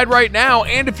decide right now,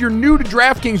 and if you're new to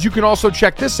DraftKings, you can also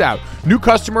check this out. New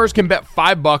customers can bet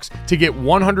 $5 to get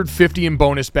 $150 in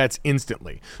bonus bets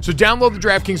instantly. So download the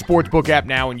DraftKings Sportsbook app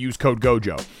now and use code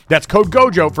GOJO. That's code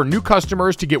GOJO for new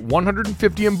customers to get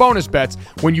 $150 in bonus bets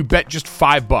when you bet just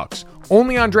 $5.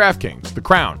 Only on DraftKings. The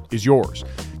crown is yours.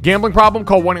 Gambling problem?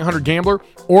 Call 1-800-GAMBLER.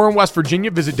 Or in West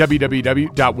Virginia, visit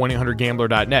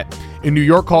www.1800gambler.net. In New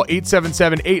York, call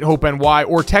 877-8-HOPE-NY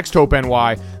or text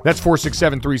HOPE-NY. That's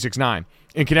 467-369.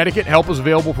 In Connecticut, help is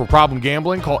available for problem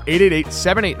gambling. Call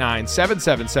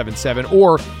 888-789-7777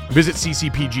 or visit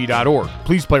ccpg.org.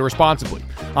 Please play responsibly.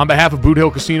 On behalf of Boot Hill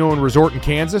Casino and Resort in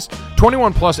Kansas,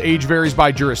 21 plus, age varies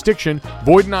by jurisdiction,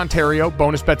 void in Ontario.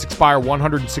 Bonus bets expire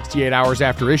 168 hours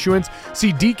after issuance.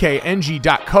 See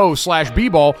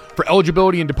dkng.co/bball for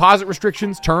eligibility and deposit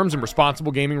restrictions, terms, and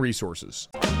responsible gaming resources.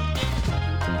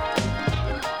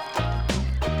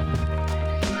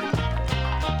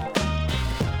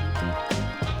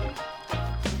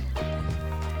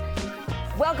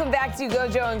 Welcome back to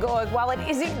Gojo and Golic. While it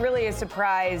isn't really a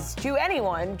surprise to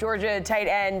anyone, Georgia tight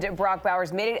end Brock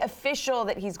Bowers made it official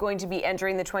that he's going to be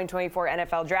entering the 2024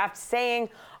 NFL Draft, saying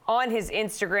on his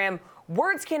Instagram,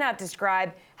 "Words cannot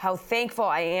describe how thankful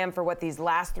I am for what these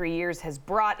last 3 years has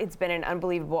brought. It's been an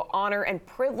unbelievable honor and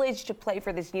privilege to play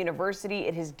for this university.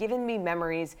 It has given me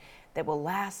memories that will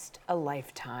last a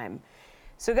lifetime."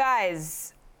 So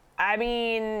guys, I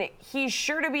mean, he's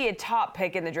sure to be a top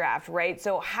pick in the draft, right?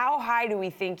 So how high do we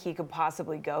think he could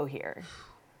possibly go here?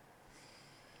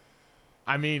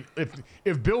 I mean,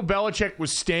 if Bill Belichick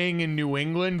was staying in New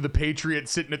England, the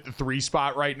Patriots sitting at the 3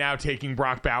 spot right now taking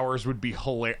Brock Bowers would be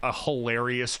a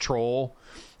hilarious troll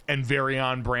and very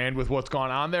on brand with what's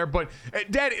going on there. But,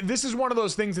 Dad, this is one of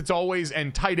those things that's always,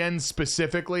 and tight ends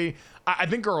specifically, I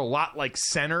think are a lot like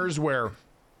centers where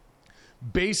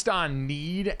based on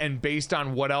need and based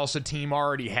on what else a team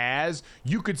already has,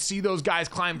 you could see those guys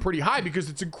climb pretty high because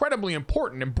it's incredibly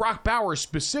important. And Brock Bowers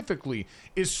specifically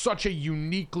is such a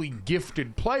uniquely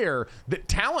gifted player that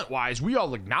talent-wise, we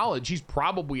all acknowledge he's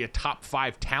probably a top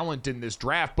 5 talent in this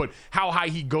draft, but how high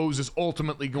he goes is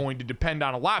ultimately going to depend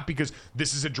on a lot because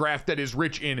this is a draft that is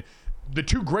rich in the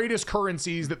 2 greatest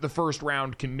currencies that the first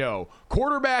round can know: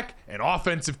 quarterback and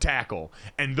offensive tackle.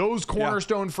 And those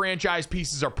cornerstone franchise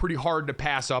pieces are pretty hard to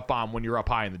pass up on when you're up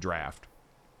high in the draft.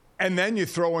 And then you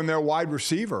throw in their wide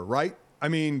receiver, right? I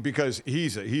mean, because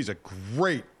he's a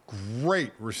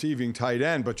great receiving tight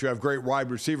end, but you have great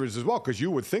wide receivers as well, because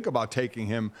you would think about taking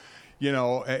him, you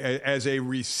know, as a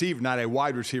receiver, not a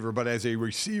wide receiver, but as a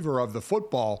receiver of the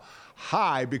football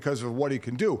high because of what he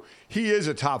can do. He is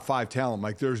a top 5 talent,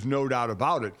 Mike. There's no doubt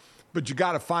about it. But you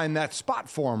got to find that spot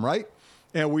for him, right?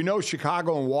 And we know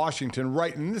Chicago and Washington,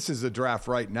 right, and this is the draft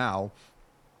right now,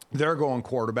 they're going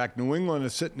quarterback. New England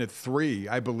is sitting at 3,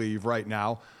 I believe, right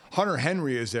now. Hunter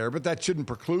Henry is there, but that shouldn't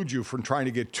preclude you from trying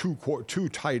to get two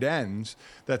tight ends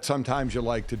that sometimes you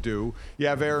like to do. You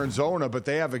have Arizona, but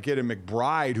they have a kid in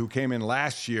McBride who came in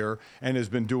last year and has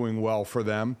been doing well for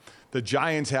them. The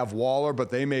Giants have Waller, but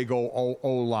they may go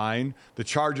O-line. The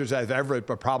Chargers have Everett,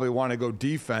 but probably want to go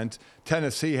defense.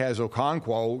 Tennessee has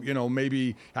Okonkwo. You know,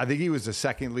 maybe I think he was the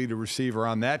second leading receiver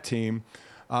on that team.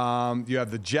 You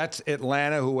have the Jets,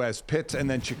 Atlanta, who has Pitts, and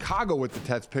then Chicago with the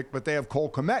Jets pick, but they have Cole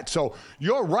Kmet. So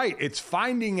you're right. It's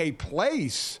finding a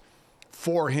place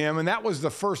for him, and that was the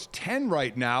first 10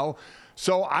 right now.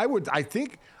 So I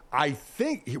think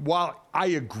while I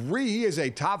agree he is a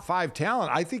top 5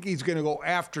 talent, I think he's going to go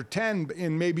after 10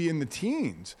 and maybe in the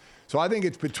teens. So I think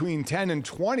it's between 10 and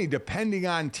 20, depending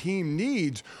on team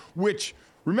needs, which,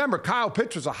 remember, Kyle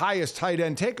Pitts was the highest tight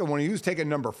end taken when he was taken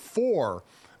number 4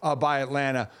 by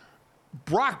Atlanta.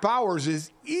 Brock Bowers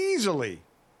is easily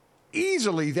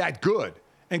that good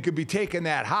and could be taken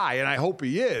that high, and I hope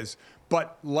he is.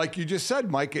 But like you just said,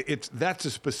 Mike, that's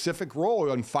a specific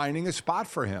role in finding a spot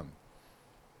for him.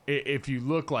 If you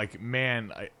look like,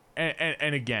 man,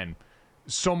 and again,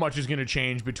 so much is going to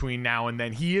change between now and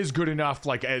then. He is good enough,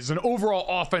 like, as an overall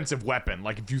offensive weapon.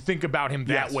 Like, if you think about him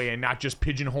that way and not just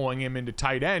pigeonholing him into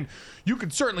tight end, you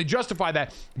could certainly justify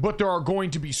that. But there are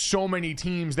going to be so many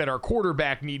teams that are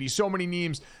quarterback needy, so many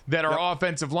teams that are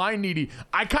offensive line needy.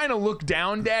 I kind of look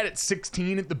down, Dad, at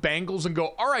 16 at the Bengals and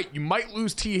go, all right, you might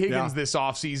lose T. Higgins this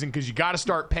offseason because you got to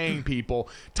start paying people.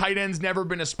 Tight end's never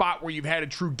been a spot where you've had a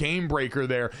true game breaker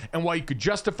there. And while you could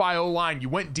justify O-line, you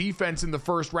went defense in the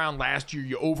first round last year.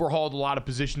 You overhauled a lot of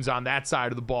positions on that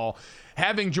side of the ball.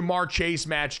 Having Jamar Chase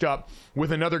matched up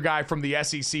with another guy from the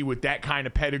SEC with that kind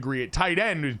of pedigree at tight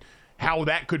end, how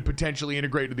that could potentially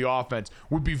integrate to the offense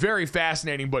would be very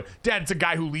fascinating. But Dad, it's a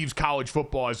guy who leaves college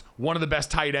football as one of the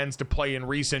best tight ends to play in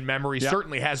recent memory.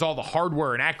 Certainly has all the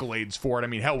hardware and accolades for it. I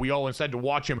mean, hell, we all had to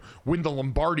watch him win the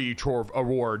Lombardi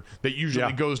Award that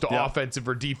usually goes to offensive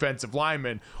or defensive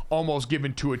linemen, almost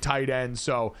given to a tight end.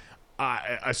 So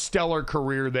a stellar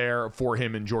career there for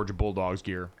him in Georgia Bulldogs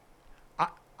gear.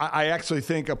 I actually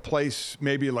think a place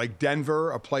maybe like Denver,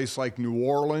 a place like New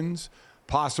Orleans,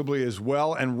 possibly as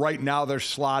well. And right now they're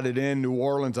slotted in. New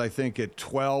Orleans, I think, at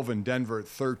 12 and Denver at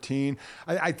 13.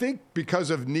 I think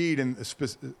because of need and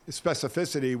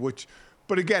specificity,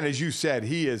 but again, as you said,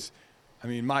 he is, I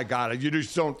mean, my God, you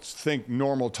just don't think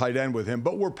normal tight end with him.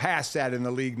 But we're past that in the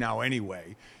league now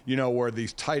anyway, you know, where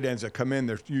these tight ends that come in,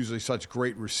 they're usually such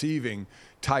great receiving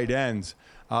tight ends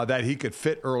that he could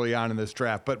fit early on in this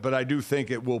draft. But I do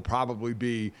think it will probably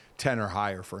be 10 or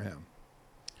higher for him.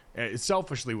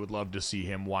 selfishly would love to see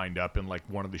him wind up in like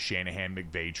one of the Shanahan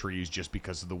McVay trees just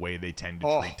because of the way they tend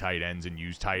to treat tight ends and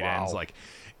use tight ends. Like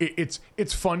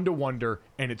it's fun to wonder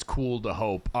and it's cool to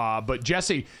hope. But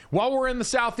Jesse, while we're in the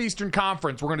Southeastern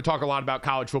Conference, we're going to talk a lot about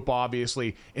college football,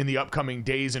 obviously, in the upcoming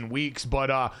days and weeks.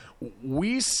 But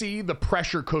we see the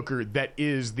pressure cooker that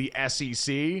is the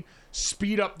SEC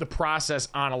speed up the process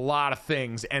on a lot of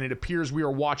things, and it appears we are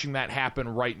watching that happen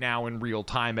right now in real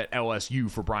time at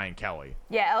LSU for Brian Kelly.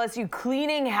 Yeah, LSU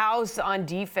cleaning house on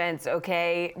defense,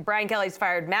 okay? Brian Kelly's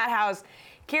fired Matt House,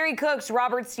 Kerry Cooks,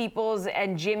 Robert Steeples,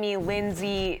 and Jimmy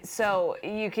Lindsey. So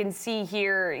you can see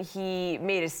here he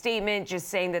made a statement just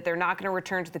saying that they're not going to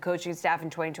return to the coaching staff in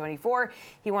 2024.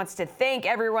 He wants to thank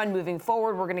everyone moving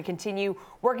forward. We're going to continue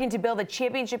working to build a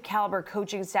championship caliber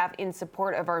coaching staff in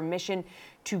support of our mission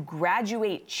to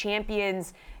graduate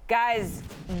champions. Guys,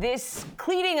 this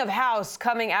cleaning of house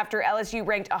coming after LSU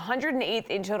ranked 108th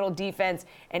in total defense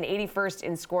and 81st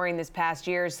in scoring this past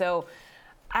year. So,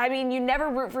 I mean, you never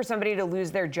root for somebody to lose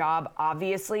their job,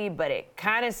 obviously, but it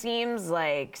kind of seems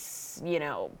like, you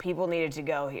know, people needed to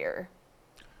go here.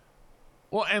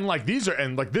 Well, and like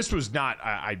this was not,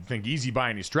 I think, easy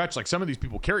by any stretch. Like some of these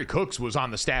people, Kerry Cooks was on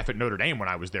the staff at Notre Dame when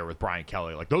I was there with Brian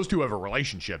Kelly. Like those two have a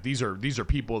relationship. These are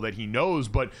people that he knows.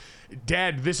 But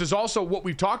Dad, this is also what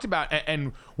we've talked about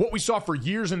and what we saw for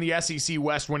years in the SEC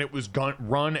West when it was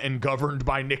run and governed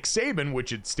by Nick Saban,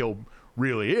 which it still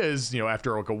really is, you know,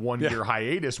 after like a one-year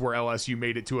hiatus where LSU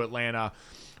made it to Atlanta.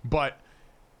 But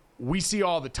we see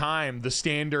all the time the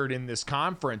standard in this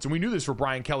conference, and we knew this for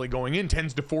Brian Kelly going in,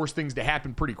 tends to force things to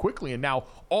happen pretty quickly. And now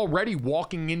already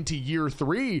walking into year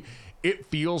 3, it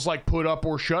feels like put up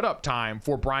or shut up time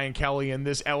for Brian Kelly and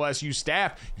this LSU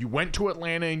staff. You went to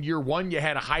Atlanta in year 1. You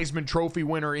had a Heisman Trophy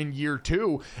winner in year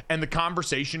 2. And the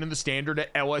conversation and the standard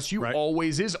at LSU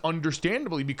always is,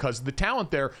 understandably, because of the talent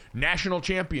there, national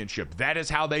championship. That is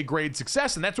how they grade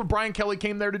success. And that's what Brian Kelly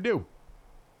came there to do.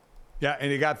 Yeah,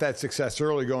 and he got that success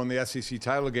early going the SEC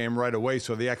title game right away,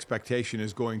 so the expectation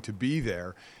is going to be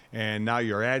there. And now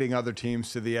you're adding other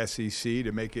teams to the SEC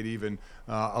to make it even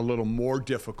a little more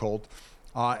difficult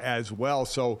as well.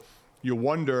 So you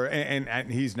wonder,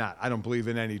 and he's not, I don't believe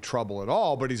in any trouble at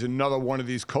all, but he's another one of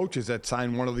these coaches that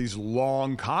signed one of these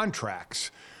long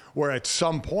contracts where at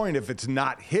some point, if it's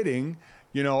not hitting,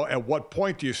 you know, at what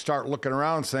point do you start looking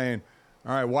around saying,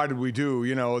 all right, why did we do,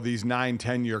 you know, these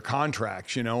 9-10-year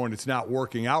contracts, you know, and it's not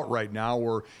working out right now.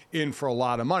 We're in for a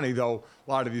lot of money, though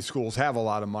a lot of these schools have a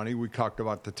lot of money. We talked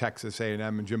about the Texas A&M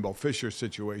and Jimbo Fisher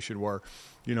situation where,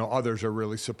 you know, others are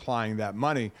really supplying that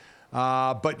money.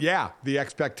 But, yeah, the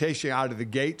expectation out of the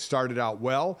gate started out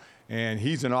well, and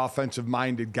he's an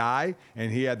offensive-minded guy,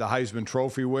 and he had the Heisman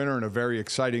Trophy winner and a very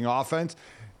exciting offense.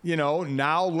 You know,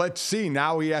 now let's see.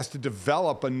 Now he has to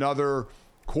develop another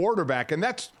quarterback, and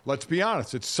that's, let's be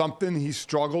honest, it's something he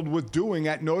struggled with doing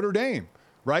at Notre Dame,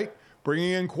 right?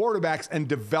 Bringing in quarterbacks and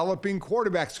developing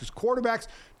quarterbacks, because quarterbacks,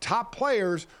 top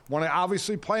players, want to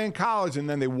obviously play in college, and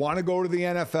then they want to go to the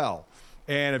NFL.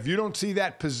 And if you don't see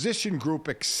that position group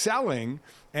excelling,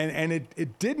 and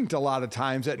it didn't a lot of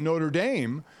times at Notre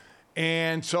Dame,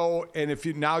 and so, and if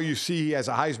you now you see he has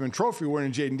a Heisman Trophy winner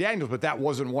in Jaden Daniels, but that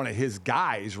wasn't one of his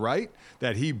guys, right?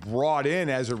 That he brought in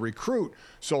as a recruit.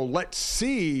 So let's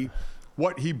see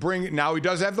what he brings. Now he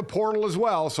does have the portal as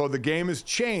well, so the game has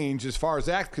changed as far as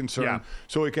that's concerned. Yeah.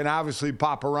 So he can obviously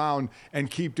pop around and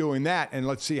keep doing that, and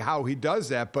let's see how he does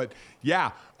that. But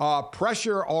yeah,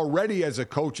 pressure already as a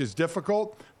coach is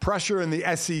difficult. Pressure in the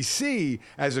SEC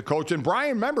as a coach. And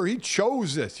Brian, remember, he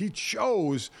chose this. He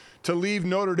chose to leave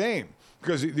Notre Dame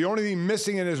because the only thing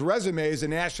missing in his resume is a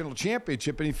national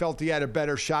championship, and he felt he had a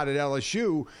better shot at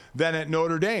LSU than at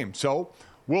Notre Dame. So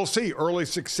we'll see. Early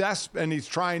success, and he's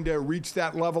trying to reach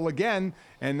that level again,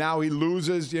 and now he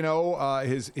loses, you know,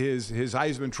 his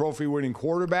Heisman Trophy winning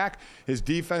quarterback. His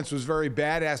defense was very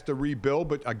bad, has to rebuild,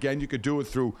 but again, you could do it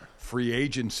through free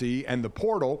agency and the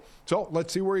portal. So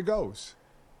let's see where he goes.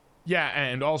 Yeah,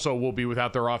 and also we'll be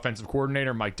without their offensive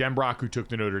coordinator, Mike Denbrock, who took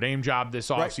the Notre Dame job this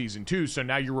offseason too. So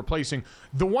now you're replacing.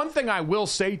 The one thing I will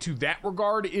say to that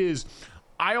regard is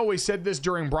I always said this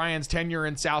during Brian's tenure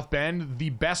in South Bend, the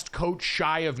best coach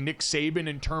shy of Nick Saban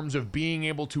in terms of being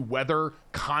able to weather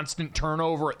constant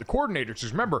turnover at the coordinators.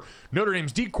 Because remember, Notre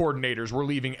Dame's D coordinators were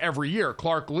leaving every year.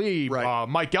 Clark Lee,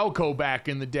 Mike Elko back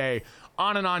in the day,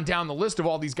 on and on down the list of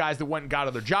all these guys that went and got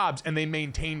other jobs, and they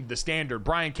maintained the standard.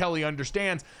 Brian Kelly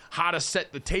understands how to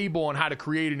set the table and how to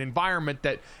create an environment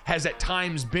that has at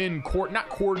times been not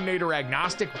coordinator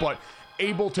agnostic, but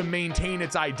able to maintain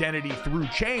its identity through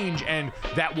change, and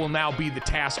that will now be the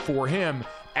task for him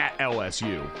at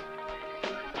LSU.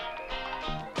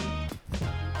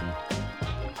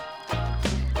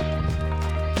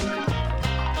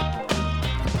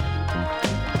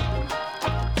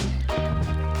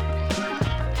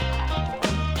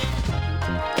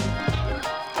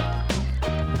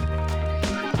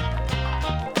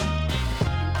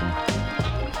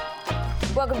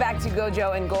 back to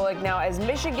Gojo and Golic now as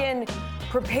Michigan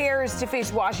prepares to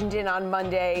face Washington on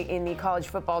Monday in the College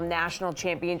Football National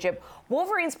Championship.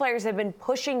 Wolverines players have been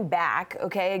pushing back,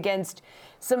 against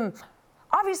some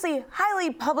obviously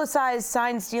highly publicized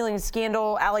sign stealing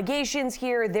scandal allegations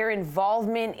here, their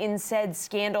involvement in said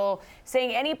scandal,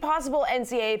 saying any possible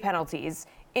NCAA penalties,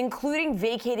 including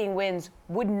vacating wins,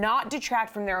 would not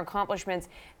detract from their accomplishments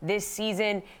this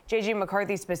season. J.J.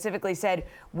 McCarthy specifically said,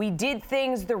 "We did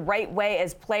things the right way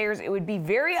as players. It would be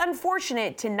very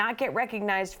unfortunate to not get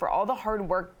recognized for all the hard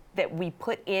work that we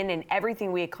put in and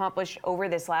everything we accomplished over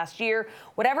this last year.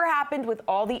 Whatever happened with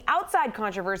all the outside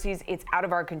controversies, it's out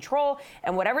of our control.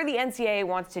 And whatever the NCAA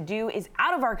wants to do is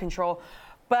out of our control.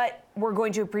 But we're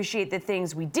going to appreciate the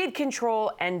things we did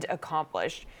control and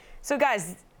accomplish." So,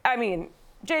 guys,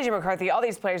 J.J. McCarthy, all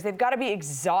these players, they've got to be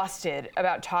exhausted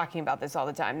about talking about this all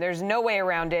the time. There's no way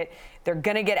around it. They're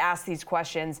going to get asked these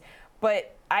questions.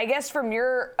 But I guess from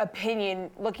your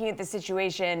opinion, looking at the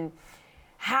situation,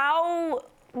 how,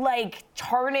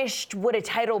 tarnished would a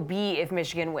title be if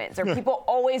Michigan wins? Are people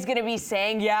always going to be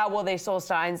saying, yeah, well, they stole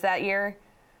signs that year?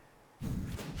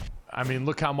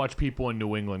 Look how much people in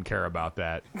New England care about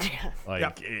that.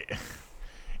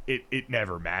 It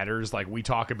never matters. We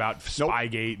talk about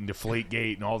Spygate and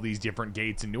Deflategate and all these different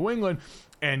gates in New England,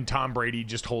 and Tom Brady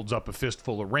just holds up a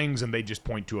fistful of rings and they just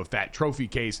point to a fat trophy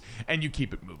case and you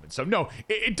keep it moving. So no,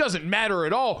 it doesn't matter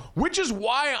at all, which is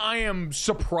why I am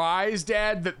surprised,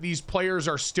 Dad, that these players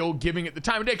are still giving it the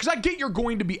time of day, because I get you're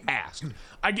going to be asked.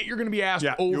 I get you're going to be asked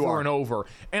over and over.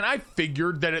 And I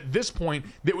figured that at this point,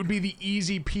 that would be the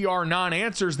easy PR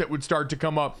non-answers that would start to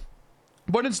come up.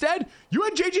 But instead, you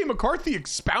had J.J. McCarthy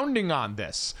expounding on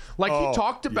this. He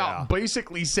talked about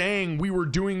basically saying we were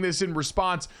doing this in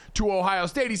response to Ohio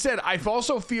State. He said, I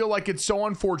also feel like it's so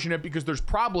unfortunate because there's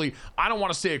probably, I don't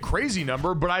want to say a crazy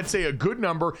number, but I'd say a good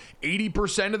number,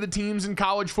 80% of the teams in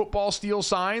college football steal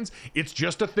signs. It's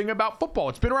just a thing about football.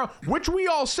 It's been around, which we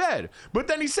all said. But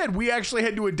then he said we actually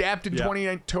had to adapt in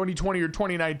 2020 or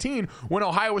 2019 when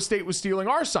Ohio State was stealing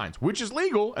our signs, which is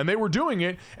legal, and they were doing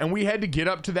it, and we had to get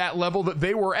up to that level that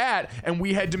they were at, and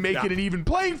we had to make it an even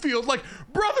playing field.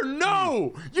 Brother,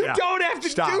 no! You don't have to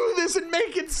do this and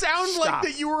make it sound like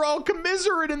that you were all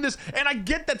commiserate in this. And I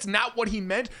get that's not what he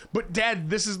meant, but Dad,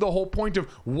 this is the whole point of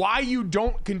why you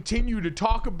don't continue to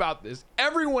talk about this.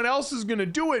 Everyone else is going to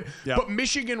do it, but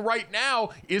Michigan right now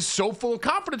is so full of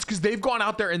confidence because they've gone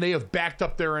out there and they have backed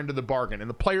up their end of the bargain. And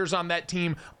the players on that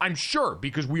team, I'm sure,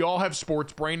 because we all have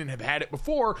sports brain and have had it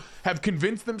before, have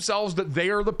convinced themselves that they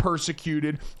are the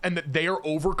persecuted and that they are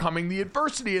overcoming the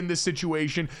adversity in this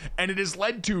situation, and it has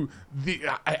led to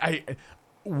I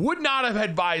would not have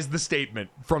advised the statement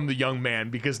from the young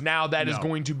man, because now that is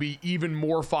going to be even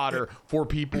more fodder for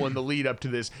people in the lead up to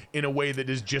this in a way that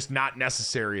is just not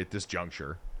necessary at this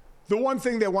juncture. The one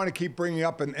thing they want to keep bringing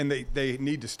up, and they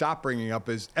need to stop bringing up,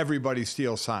 is everybody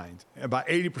steals signs. About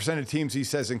 80% of teams, he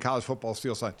says, in college football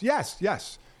steal signs. Yes.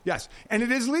 And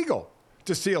it is legal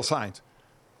to steal signs.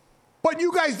 But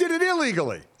you guys did it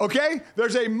illegally, okay?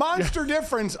 There's a monster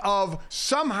difference of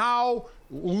somehow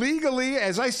legally,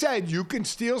 as I said, you can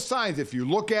steal signs. If you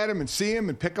look at them and see them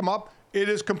and pick them up, it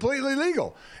is completely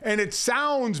legal. And it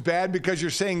sounds bad because you're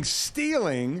saying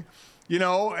stealing,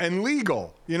 and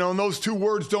legal, and those two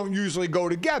words don't usually go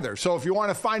together. So if you want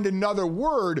to find another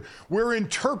word, we're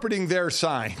interpreting their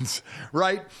signs,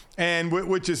 right? And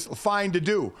which is fine to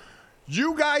do.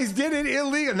 You guys did it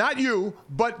illegal, not you,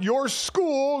 but your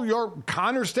school, your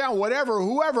Connerstown, whatever,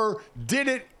 whoever did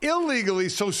it illegally.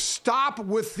 So stop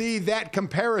with that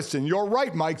comparison. You're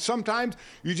right, Mike. Sometimes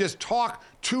you just talk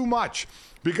too much,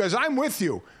 because I'm with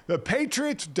you. The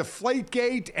Patriots,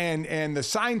 Deflategate, and the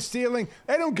sign stealing,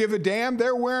 they don't give a damn.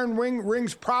 They're wearing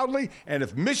rings proudly. And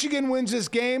if Michigan wins this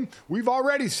game, we've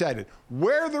already said it,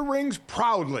 wear the rings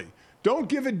proudly. Don't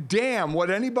give a damn what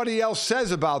anybody else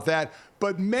says about that.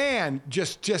 But man,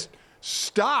 just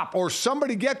stop, or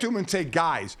somebody get to him and say,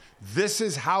 guys, this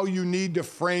is how you need to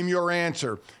frame your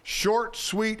answer. Short,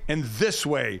 sweet, and this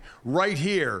way, right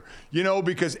here.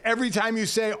 Because every time you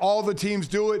say all the teams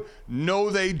do it, no,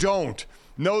 they don't.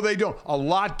 No, they don't. A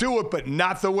lot do it, but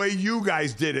not the way you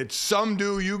guys did it. Some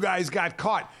do. You guys got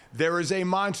caught. There is a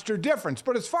monster difference.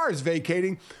 But as far as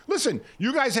vacating, listen,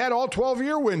 you guys had all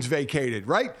 12-year wins vacated,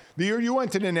 right? The year you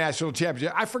went to the national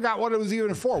championship. I forgot what it was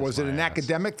even for. Was it an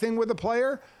academic thing with a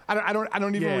player? I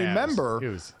don't even remember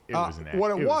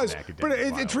what it was. But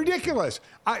it's ridiculous.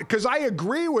 Because I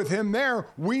agree with him there.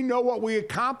 We know what we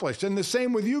accomplished. And the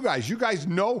same with you guys. You guys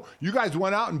know. You guys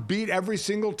went out and beat every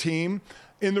single team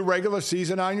in the regular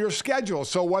season on your schedule.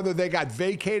 So whether they got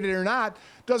vacated or not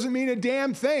doesn't mean a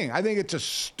damn thing. I think it's a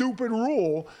stupid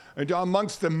rule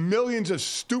amongst the millions of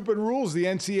stupid rules the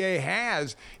NCAA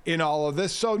has in all of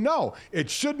this. So no, it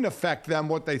shouldn't affect them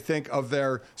what they think of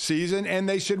their season, and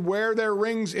they should wear their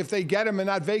rings if they get them and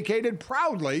not vacated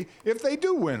proudly if they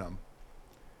do win them.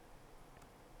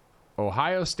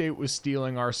 Ohio State was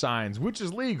stealing our signs, which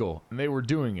is legal, and they were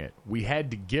doing it. We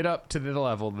had to get up to the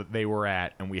level that they were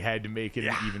at, and we had to make it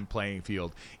an even playing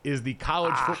field. Is the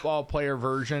college football player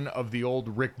version of the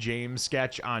old Rick James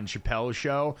sketch on Chappelle's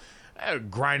show,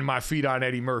 grinding my feet on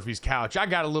Eddie Murphy's couch. I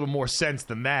got a little more sense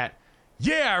than that.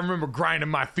 Yeah, I remember grinding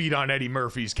my feet on Eddie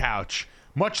Murphy's couch.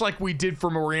 Much like we did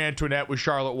for Marie Antoinette with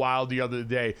Charlotte Wild the other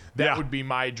day. That would be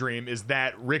my dream, is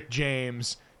that Rick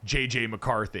James, J.J.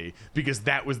 McCarthy, because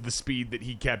that was the speed that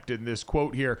he kept in this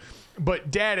quote here.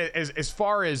 But, Dad, as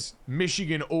far as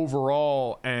Michigan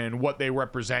overall and what they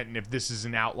represent and if this is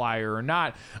an outlier or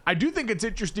not, I do think it's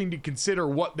interesting to consider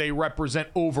what they represent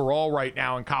overall right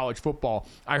now in college football.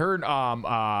 I heard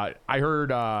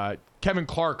Kevin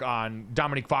Clark on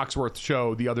Dominique Foxworth's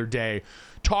show the other day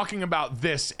talking about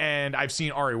this, and I've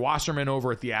seen Ari Wasserman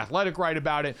over at The Athletic write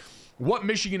about it. What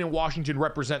Michigan and Washington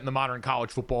represent in the modern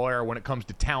college football era when it comes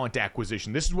to talent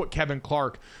acquisition. This is what Kevin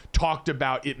Clark talked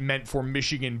about it meant for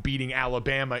Michigan beating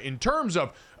Alabama in terms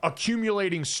of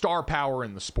accumulating star power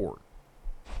in the sport.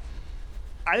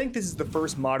 I think this is the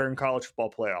first modern college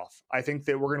football playoff. I think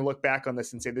that we're going to look back on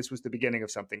this and say this was the beginning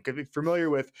of something. Because if you're familiar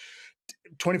with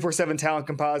 24/7 talent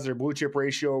composite or blue chip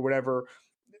ratio or whatever,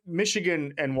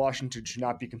 Michigan and Washington should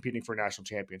not be competing for a national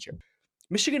championship.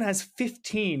 Michigan has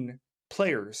 15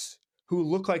 players who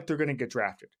look like they're going to get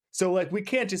drafted. So, like, we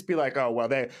can't just be like, oh, well,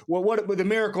 what the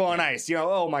miracle on ice? You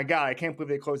know, oh my God, I can't believe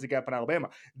they closed the gap on Alabama.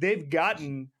 They've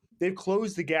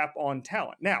closed the gap on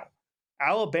talent. Now,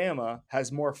 Alabama has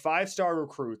more 5-star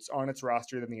recruits on its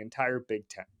roster than the entire Big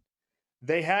Ten.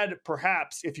 They had,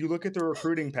 perhaps, if you look at the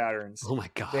recruiting patterns, oh my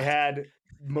God, they had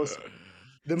the most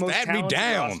talented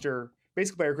roster,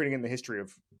 basically by recruiting in the history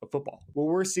of football. What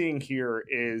we're seeing here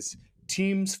is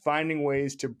teams finding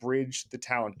ways to bridge the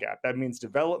talent gap. That means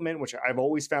development, which I've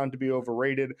always found to be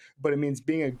overrated, but it means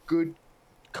being a good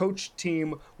coach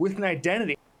team with an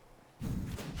identity.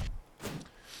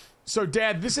 So,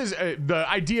 Dad, this is the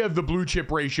idea of the blue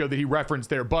chip ratio that he referenced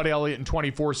there. Bud Elliott and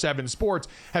 24/7 Sports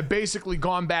have basically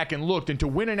gone back and looked, and to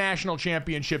win a national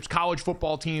championships, college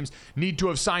football teams need to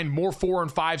have signed more 4- and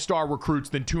 5-star recruits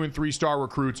than 2- and 3-star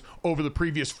recruits over the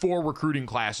previous 4 recruiting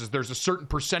classes. There's a certain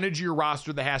percentage of your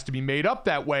roster that has to be made up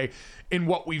that way. And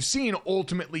what we've seen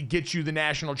ultimately gets you the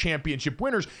national championship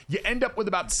winners. You end up with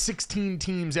about 16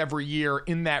 teams every year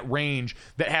in that range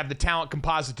that have the talent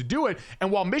composite to do it.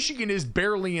 And while Michigan is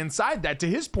barely inside that, to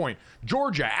his point,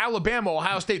 Georgia, Alabama,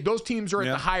 Ohio State, those teams are at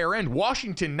the higher end.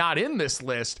 Washington, not in this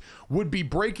list, would be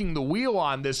breaking the wheel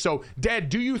on this. So, Dad,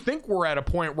 do you think we're at a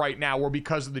point right now where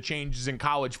because of the changes in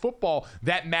college football,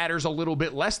 that matters a little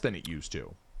bit less than it used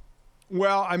to?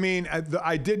 Well, I mean,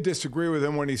 I did disagree with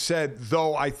him when he said,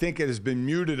 though I think it has been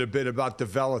muted a bit about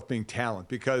developing talent,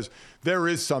 because there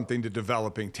is something to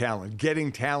developing talent,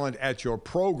 getting talent at your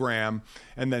program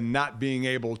and then not being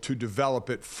able to develop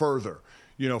it further.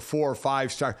 4 or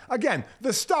 5 star. Again,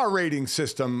 the star rating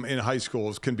system in high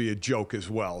schools can be a joke as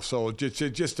well. So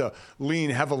just to lean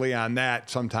heavily on that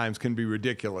sometimes can be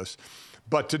ridiculous.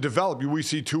 But to develop, we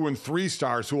see 2 and 3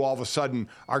 stars who all of a sudden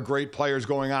are great players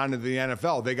going on into the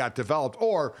NFL. They got developed,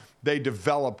 or they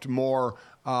developed more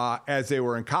as they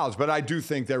were in college. But I do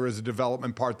think there is a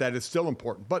development part that is still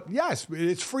important. But yes,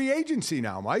 it's free agency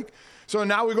now, Mike. So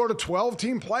now we go to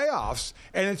 12-team playoffs,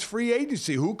 and it's free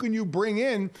agency. Who can you bring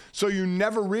in so you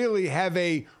never really have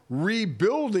a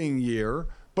rebuilding year,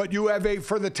 but you have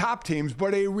for the top teams,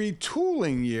 but a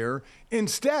retooling year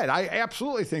instead? I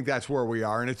absolutely think that's where we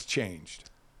are, and it's changed.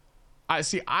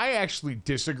 I actually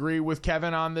disagree with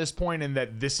Kevin on this point, in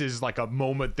that this is like a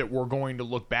moment that we're going to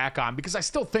look back on, because I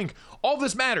still think all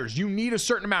this matters. You need a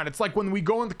certain amount. It's like when we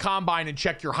go in the combine and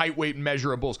check your height, weight, and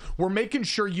measurables. We're making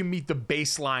sure you meet the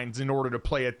baselines in order to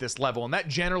play at this level, and that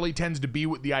generally tends to be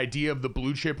what the idea of the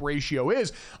blue chip ratio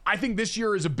is. I think this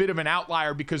year is a bit of an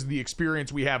outlier because of the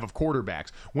experience we have of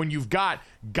quarterbacks. When you've got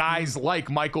guys like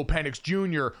Michael Penix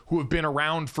Jr., who have been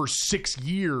around for 6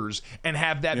 years and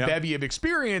have that bevy of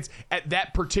experience at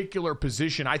that particular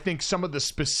position, I think some of the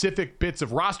specific bits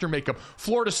of roster makeup,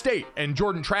 Florida State and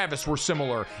Jordan Travis were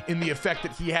similar in the effect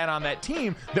that he had on that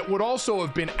team that would also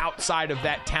have been outside of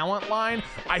that talent line.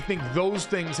 I think those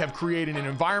things have created an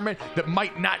environment that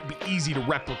might not be easy to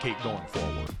replicate going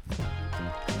forward.